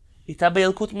 Ita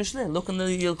be'Yalkut Mishleh. Look in the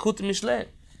Yalkut Mishleh.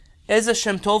 Eze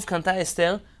Shem Tov kanta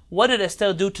Esther. What did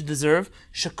Esther do to deserve?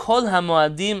 Shekol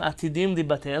ha'moadim atidim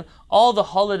libatel. All the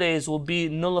holidays will be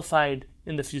nullified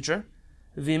in the future.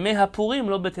 V'imei ha'purim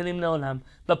lo betelim le'olam.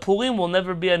 But Purim will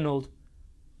never be annulled.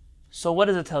 So what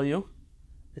does it tell you?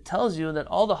 It tells you that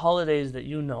all the holidays that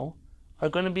you know are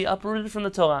going to be uprooted from the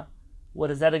Torah.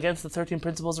 What is that against the 13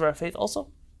 principles of our faith also?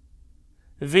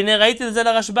 He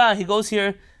goes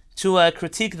here to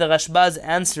critique the Rashba's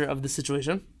answer of the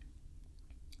situation.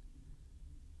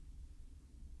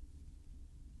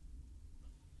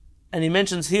 And he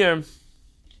mentions here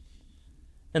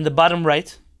in the bottom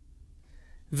right.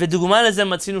 ודוגמה לזה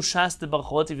מצינו ש"ס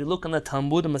בברכות. If you look on the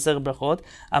Talmud in מסכת ברכות,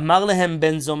 אמר להם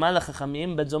בן זומא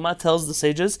לחכמים, בן זומא tells the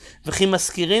sages, וכי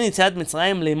מזכירין יציאת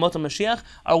מצרים לימות המשיח.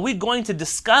 Are we going to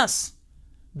discuss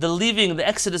the leaving, the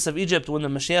exodus of Egypt when the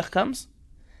Mashiach comes?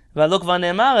 והלא כבר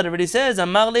נאמר, it already says,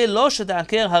 אמר לי לא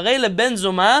שתעקר, הרי לבן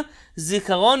זומא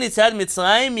זיכרון יציאת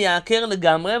מצרים יעקר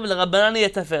לגמרי ולרבנן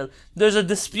יתפל. There's a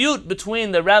dispute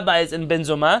between the rabbis and Ben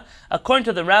Zoma. According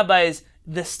to the rabbis,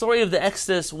 the story of the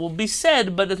Exodus will be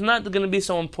said, but it's not going to be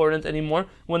so important anymore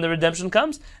when the redemption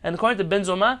comes. And according to Ben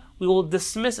Zoma, we will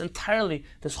dismiss entirely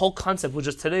this whole concept, which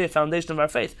is today a foundation of our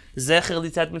faith. Zecher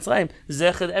litzat Mitzrayim,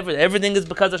 zecher everything is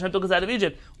because Hashem took us out of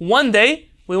Egypt. One day,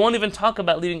 we won't even talk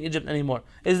about leaving Egypt anymore.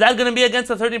 Is that going to be against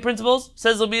the 13 principles?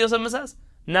 Says Rabbi Yosef Masas.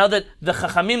 Now that the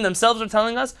Chachamim themselves are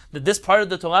telling us that this part of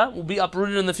the Torah will be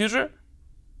uprooted in the future?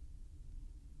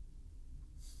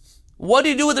 What do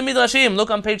you do with the Midrashim? Look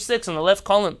on page 6 on the left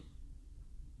column.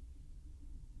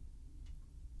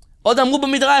 עוד אמרו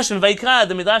במדרש, in Vayikra,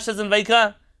 the Midrash says in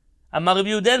Vayikra, אמר רבי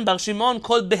יהודן בר שמעון,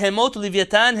 כל בהמות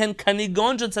ולוויתן הן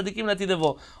כניגון של צדיקים לעתיד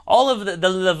לבוא. All of the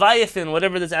Leviathan,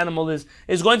 whatever this animal is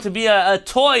going to be a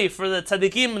toy for the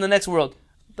tzadikim in the next world.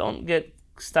 Don't get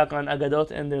stuck on agadot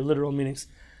and their literal meanings.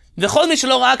 וכל מי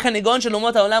שלא ראה כניגון של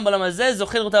אומות העולם בעולם הזה,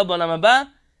 זוכר אותה בעולם הבא,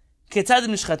 כיצד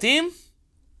הם נשחטים?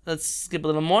 Let's skip a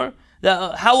little more.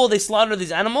 How will they slaughter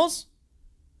these animals?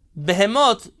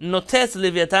 Behemot notes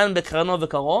Leviathan bekrano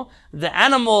vekaro. The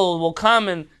animal will come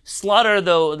and slaughter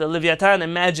the Leviathan.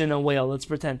 Imagine a whale. Let's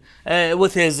pretend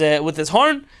with his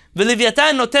horn.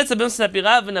 Leviathan notes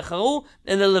b'msapira v'necharu,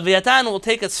 and the Leviathan will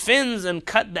take its fins and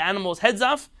cut the animal's heads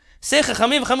off.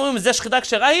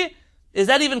 Is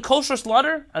that even kosher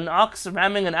slaughter? An ox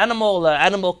ramming an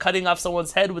animal cutting off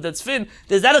someone's head with its fin.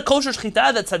 Is that a kosher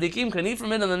shchita that tzaddikim can eat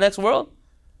from it in the next world?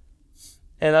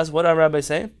 And that's what our rabbis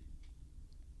say.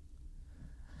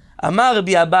 Amar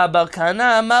Rabbi Abba bar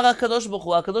Kahana, Amar HaKadosh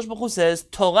Baruch Hu says,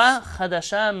 Torah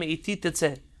chadasha me'iti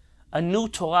tetzeh. A new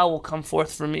Torah will come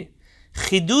forth from me.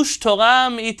 Chidush Torah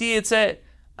me'iti tetzeh.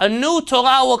 A new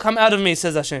Torah will come out of me,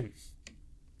 says Hashem.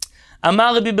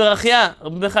 Amar Rabbi Berachia,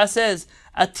 Rabbi Berachia says,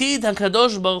 Atid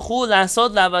HaKadosh Baruch Hu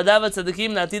la'asot la'avadav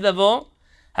tzadikim la'atid lavo.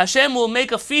 Hashem will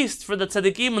make a feast for the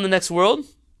tzadikim in the next world.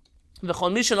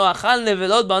 V'chol mi shelo achal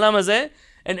nevelot ba'olam hazeh.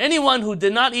 And anyone who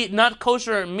did not eat not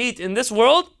kosher meat in this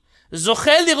world,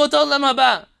 zochel lirot olam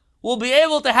haba, will be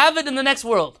able to have it in the next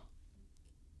world.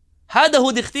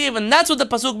 Hadahu dichtiv, and that's what the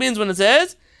pasuk means when it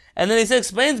says. And then he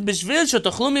explains, bishvil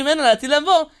shetochlu mimenu la'atid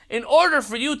lavo. In order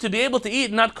for you to be able to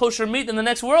eat not kosher meat in the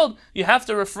next world, you have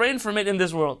to refrain from it in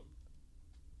this world.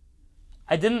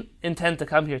 I didn't intend to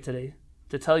come here today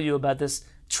to tell you about this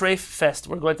treif fest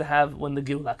we're going to have when the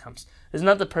Geulah comes. It's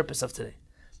not the purpose of today.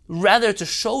 Rather to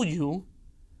show you,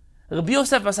 Rabbi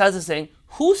Yosef Masaz is saying,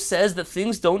 who says that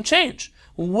things don't change?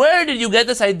 Where did you get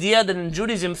this idea that in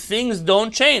Judaism things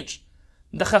don't change?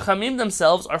 The Chachamim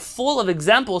themselves are full of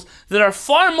examples that are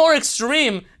far more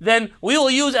extreme than we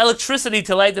will use electricity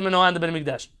to light the menorah in the Beit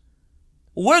HaMikdash.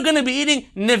 We're going to be eating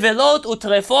nevelot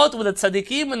utrefot with the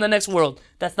tzaddikim in the next world.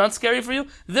 That's not scary for you?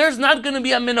 There's not going to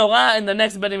be a menorah in the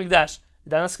next Beit HaMikdash.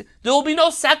 There will be no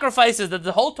sacrifices that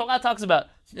the whole Torah talks about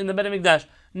in the Beit HaMikdash.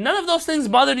 None of those things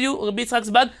bothered you, Rabbi Yitzchak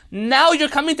Zbad. Now you're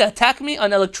coming to attack me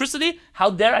on electricity? How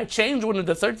dare I change one of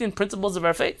the 13 principles of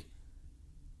our faith?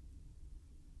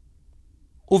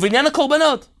 Uvinyan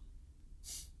HaKorbanot.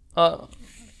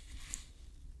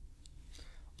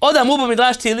 עוד אמרו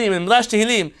במדרש תהילים, במדרש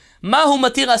תהילים, מהו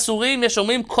מתיר אסורים? יש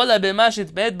אומרים כל הבהמה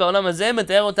שהתבאת בעולם הזה,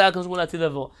 מתאר אותה הקדוש ברוך הוא לעתיד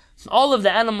לבוא. All of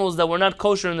the animals that were not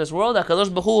kosher in this world, HaKadosh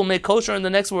Baruch Hu will make kosher in the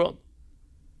next world.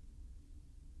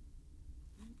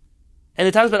 And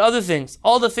it talks about other things.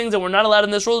 All the things that were not allowed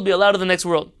in this world will be allowed in the next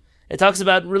world. It talks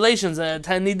about relations,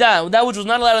 nidah. That which was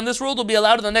not allowed in this world will be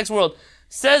allowed in the next world.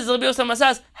 Says Rabbi Yosef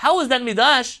Masas, how is that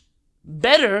midrash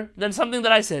better than something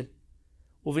that I said?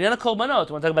 Uvinyan HaKorbanot.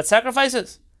 You want to talk about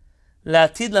sacrifices?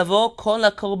 La'atid lavo kol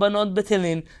HaKorbanot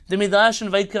betelin. The midrash in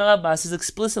Vayikra Rabbah says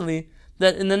explicitly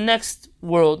that in the next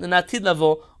world, in Atid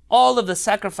lavo, all of the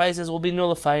sacrifices will be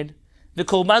nullified. The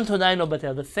korban todah no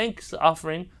batel. The thanks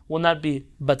offering will not be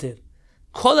batel.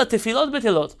 Kol tefilot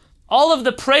betelot. All of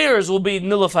the prayers will be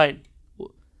nullified.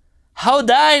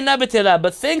 Haudai na betela.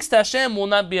 But thanks to Hashem will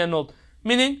not be annulled.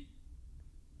 Meaning,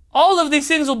 all of these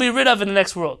things will be rid of in the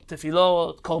next world.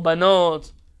 Tefilot,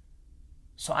 korbanot.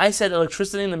 So I said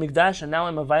electricity in the Mikdash, and now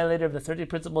I'm a violator of the 30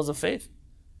 principles of faith.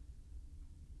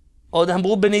 Od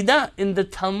Hamru Benida, in the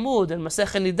Talmud, in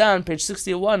Masechet Nida, on page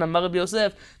 61, Amar Rabbi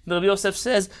Yosef, the Rabbi Yosef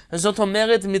says, Zot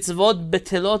omeret mitzvot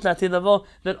betelot la'atid lavo,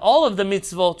 that all of the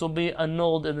mitzvot will be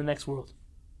annulled in the next world.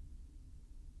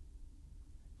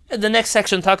 And the next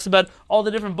section talks about all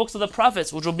the different books of the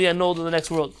prophets, which will be annulled in the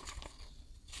next world.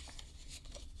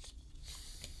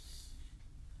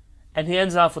 And he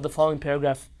ends off with the following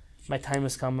paragraph. My time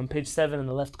has come, on page 7 in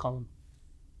the left column.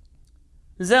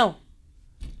 Zeo.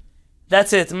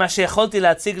 That's it.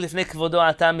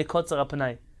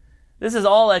 This is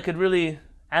all I could really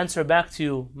answer back to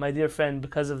you, my dear friend,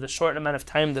 because of the short amount of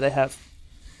time that I have.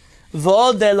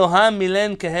 And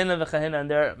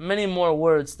there are many more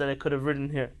words that I could have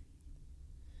written here.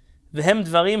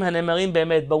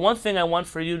 But one thing I want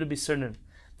for you to be certain,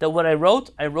 that what I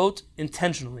wrote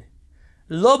intentionally.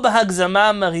 I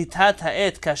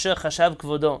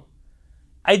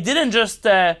didn't just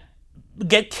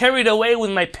get carried away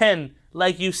with my pen,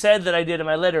 like you said that I did in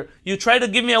my letter. You tried to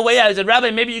give me a way out. I said,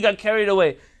 Rabbi, maybe you got carried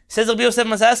away. Says Rabbi Yosef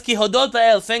Masaski, Hodot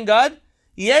Ha'el, thank God.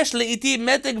 יש לאיתי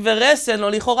מתק ורסן, או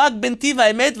לכאורה רק בין טיב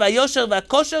האמת והיושר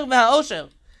והכושר והאושר.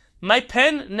 My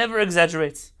pen never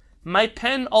exaggerates. My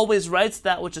pen always writes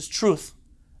that which is truth.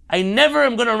 I never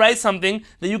am going to write something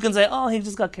that you can say, oh, he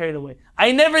just got carried away.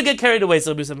 I never get carried away,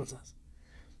 so Rabbi Yosef says.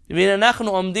 והנה אנחנו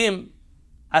עומדים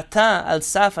עתה על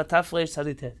סף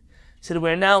התרצ"ט. So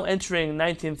we're now entering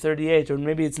 1938, or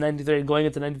maybe it's 1938, going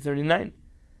into 1939.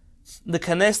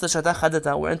 לכנס לשנה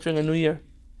חדשה, we're entering a new year.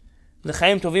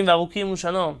 לחיים טובים וארוכים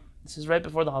ושלום. This is right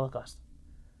before the Holocaust.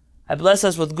 I bless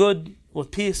us with good, with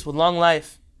peace, with long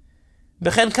life.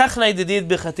 וכן כך נא ידידי את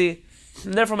ברכתי.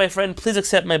 Therefore, my friend, please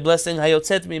accept my blessing,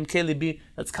 היוצאת מעמקי ליבי,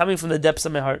 that's coming from the depths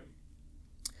of my heart.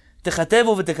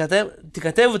 תכתבו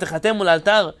ותחתמו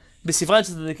לאלתר בספרן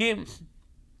של צדיקים.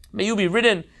 May you be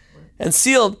written and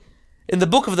sealed in the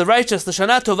book of the righteous,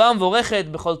 לשנה טובה ומבורכת,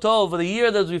 בכל טוב, the year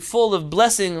that will be full of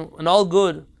blessing and all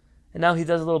good. And now he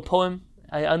does a little poem.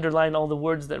 I underline all the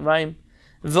words that rhyme.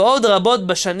 ועוד רבות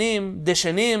בשנים,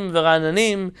 דשנים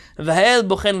ורעננים, והאל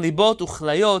בוחן ליבות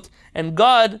וכליות, and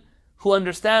God, who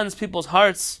understands people's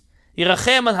hearts,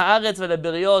 ירחם על הארץ ועל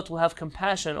הבריות, will have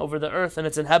compassion over the earth and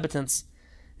its inhabitants.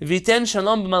 וייתן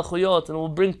שלום במלכויות, and will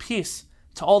bring peace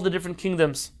to all the different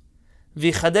kingdoms.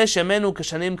 ויחדש ימינו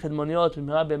כשנים קדמוניות,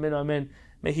 במהרה בימינו אמן.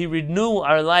 May he renew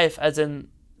our life as in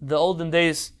the olden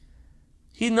days.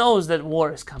 He knows that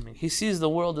war is coming. He sees the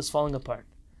world is falling apart.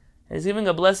 And he's giving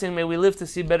a blessing. May we live to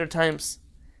see better times.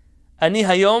 Ani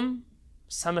hayom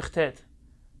samechtet.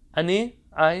 Ani,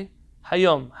 I,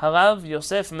 hayom. Harav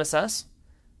Yosef Mesas.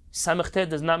 Samechtet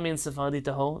does not mean Sephardi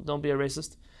Taho. Don't be a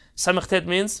racist. Samechtet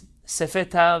means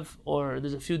Sefetav, or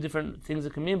there's a few different things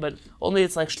it can mean, but only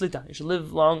it's like Shlita. You should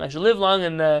live long. I should live long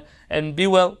and be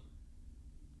well.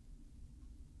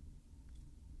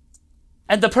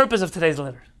 And the purpose of today's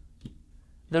letter.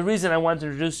 The reason I want to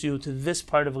introduce you to this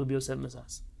part of Rabbi Yosef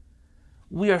Mesas.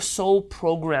 We are so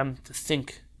programmed to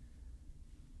think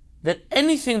that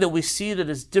anything that we see that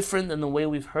is different than the way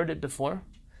we've heard it before,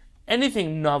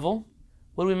 anything novel,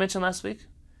 what did we mention last week?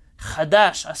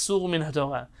 Chadash asur min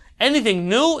haTorah. Anything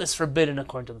new is forbidden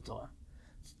according to the Torah.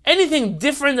 Anything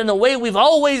different than the way we've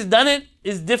always done it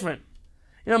is different.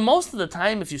 You know, most of the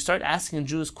time, if you start asking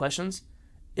Jews questions,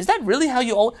 is that really how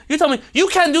you tell me, you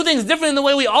can't do things different than the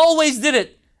way we always did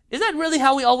it. Is that really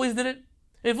how we always did it?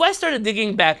 If I started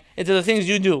digging back into the things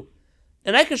you do,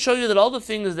 and I could show you that all the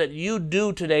things that you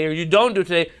do today or you don't do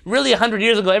today, really 100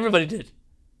 years ago, everybody did.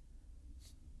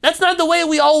 That's not the way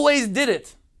we always did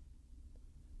it.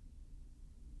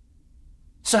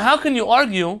 So how can you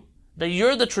argue that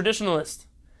you're the traditionalist?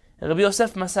 And Rabbi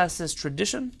Yosef Masas says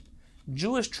tradition,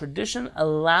 Jewish tradition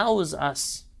allows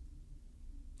us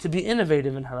to be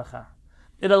innovative in halakha.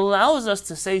 It allows us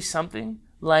to say something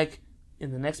like,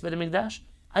 in the next Beit HaMikdash,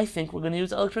 I think we're going to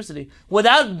use electricity,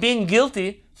 without being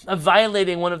guilty of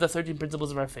violating one of the 13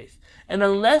 principles of our faith. And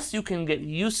unless you can get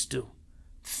used to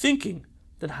thinking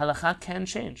that halakha can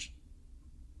change,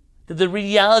 that the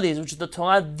realities which the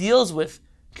Torah deals with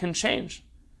can change,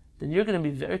 then you're going to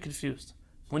be very confused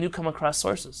when you come across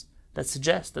sources that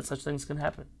suggest that such things can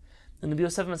happen. And the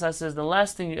Yosef Masas says, the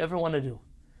last thing you ever want to do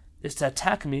is to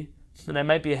attack me that I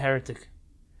might be a heretic.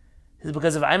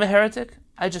 Because if I'm a heretic,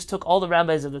 I just took all the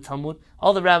rabbis of the Talmud,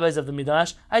 all the rabbis of the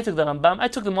Midrash, I took the Rambam, I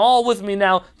took them all with me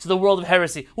now to the world of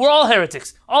heresy. We're all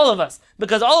heretics, all of us.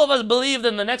 Because all of us believe that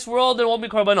in the next world there won't be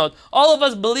korbanot. All of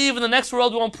us believe in the next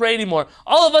world we won't pray anymore.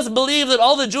 All of us believe that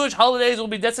all the Jewish holidays will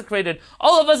be desecrated.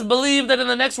 All of us believe that in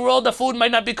the next world the food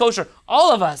might not be kosher.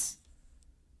 All of us.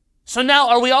 So now,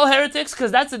 are we all heretics?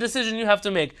 Because that's a decision you have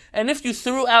to make. And if you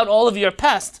threw out all of your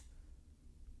past,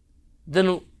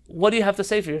 then what do you have to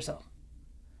say for yourself?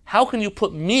 How can you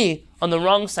put me on the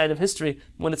wrong side of history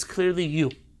when it's clearly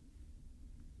you?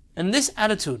 And this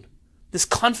attitude, this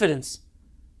confidence,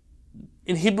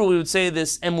 In Hebrew, we would say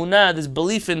this emunah, this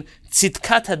belief in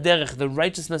tzidkat haderech, the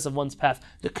righteousness of one's path,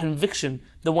 the conviction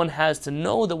that one has to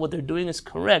know that what they're doing is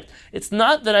correct. It's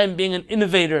not that I'm being an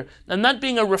innovator, I'm not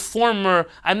being a reformer,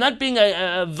 I'm not being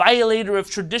a violator of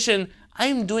tradition,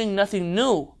 I'm doing nothing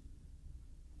new.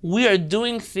 We are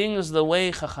doing things the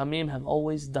way Chachamim have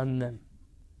always done them.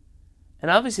 And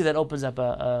obviously that opens up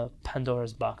a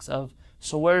Pandora's box of,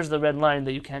 so where's the red line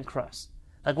that you can't cross?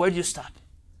 Like, where do you stop?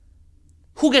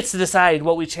 Who gets to decide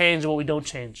what we change and what we don't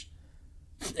change?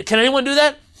 Can anyone do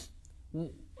that?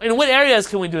 In what areas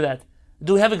can we do that?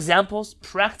 Do we have examples?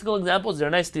 Practical examples? They're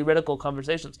nice theoretical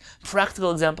conversations.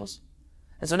 Practical examples?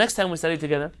 And so next time we study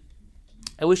together,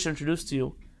 I wish to introduce to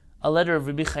you a letter of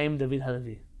Rabbi Chaim David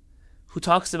Halevi, who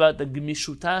talks about the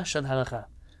Gemishuta shel halakha,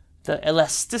 the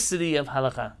elasticity of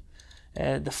halakha,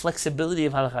 the flexibility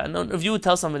of halakha. And if you would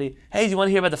tell somebody, hey, do you want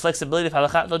to hear about the flexibility of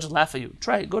halakha? They'll just laugh at you.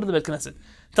 Try it. Go to the Beit Knesset.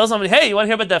 Tell somebody, hey, you want to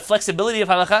hear about the flexibility of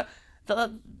halakha?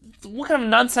 What kind of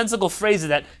nonsensical phrase is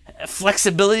that?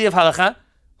 Flexibility of halakha?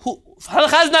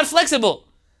 Halakha is not flexible.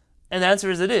 And the answer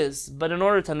is it is. But in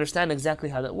order to understand exactly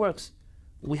how that works,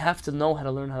 we have to know how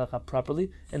to learn halakha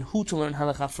properly and who to learn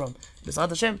halakha from. B'ezrat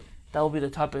Hashem, that will be the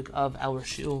topic of our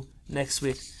shiur next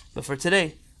week. But for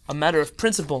today, a matter of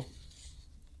principle.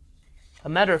 A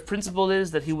matter of principle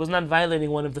is that he was not violating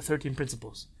one of the 13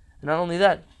 principles. And not only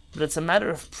that, but it's a matter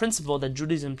of principle that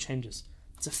Judaism changes.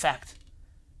 It's a fact.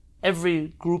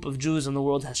 Every group of Jews in the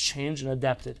world has changed and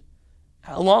adapted,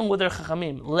 along with their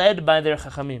Chachamim, led by their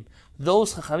Chachamim.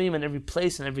 Those Chachamim in every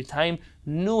place and every time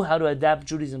knew how to adapt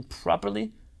Judaism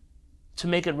properly to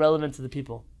make it relevant to the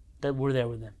people that were there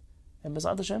with them. And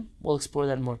B'ezrat Hashem, we'll explore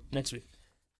that more next week.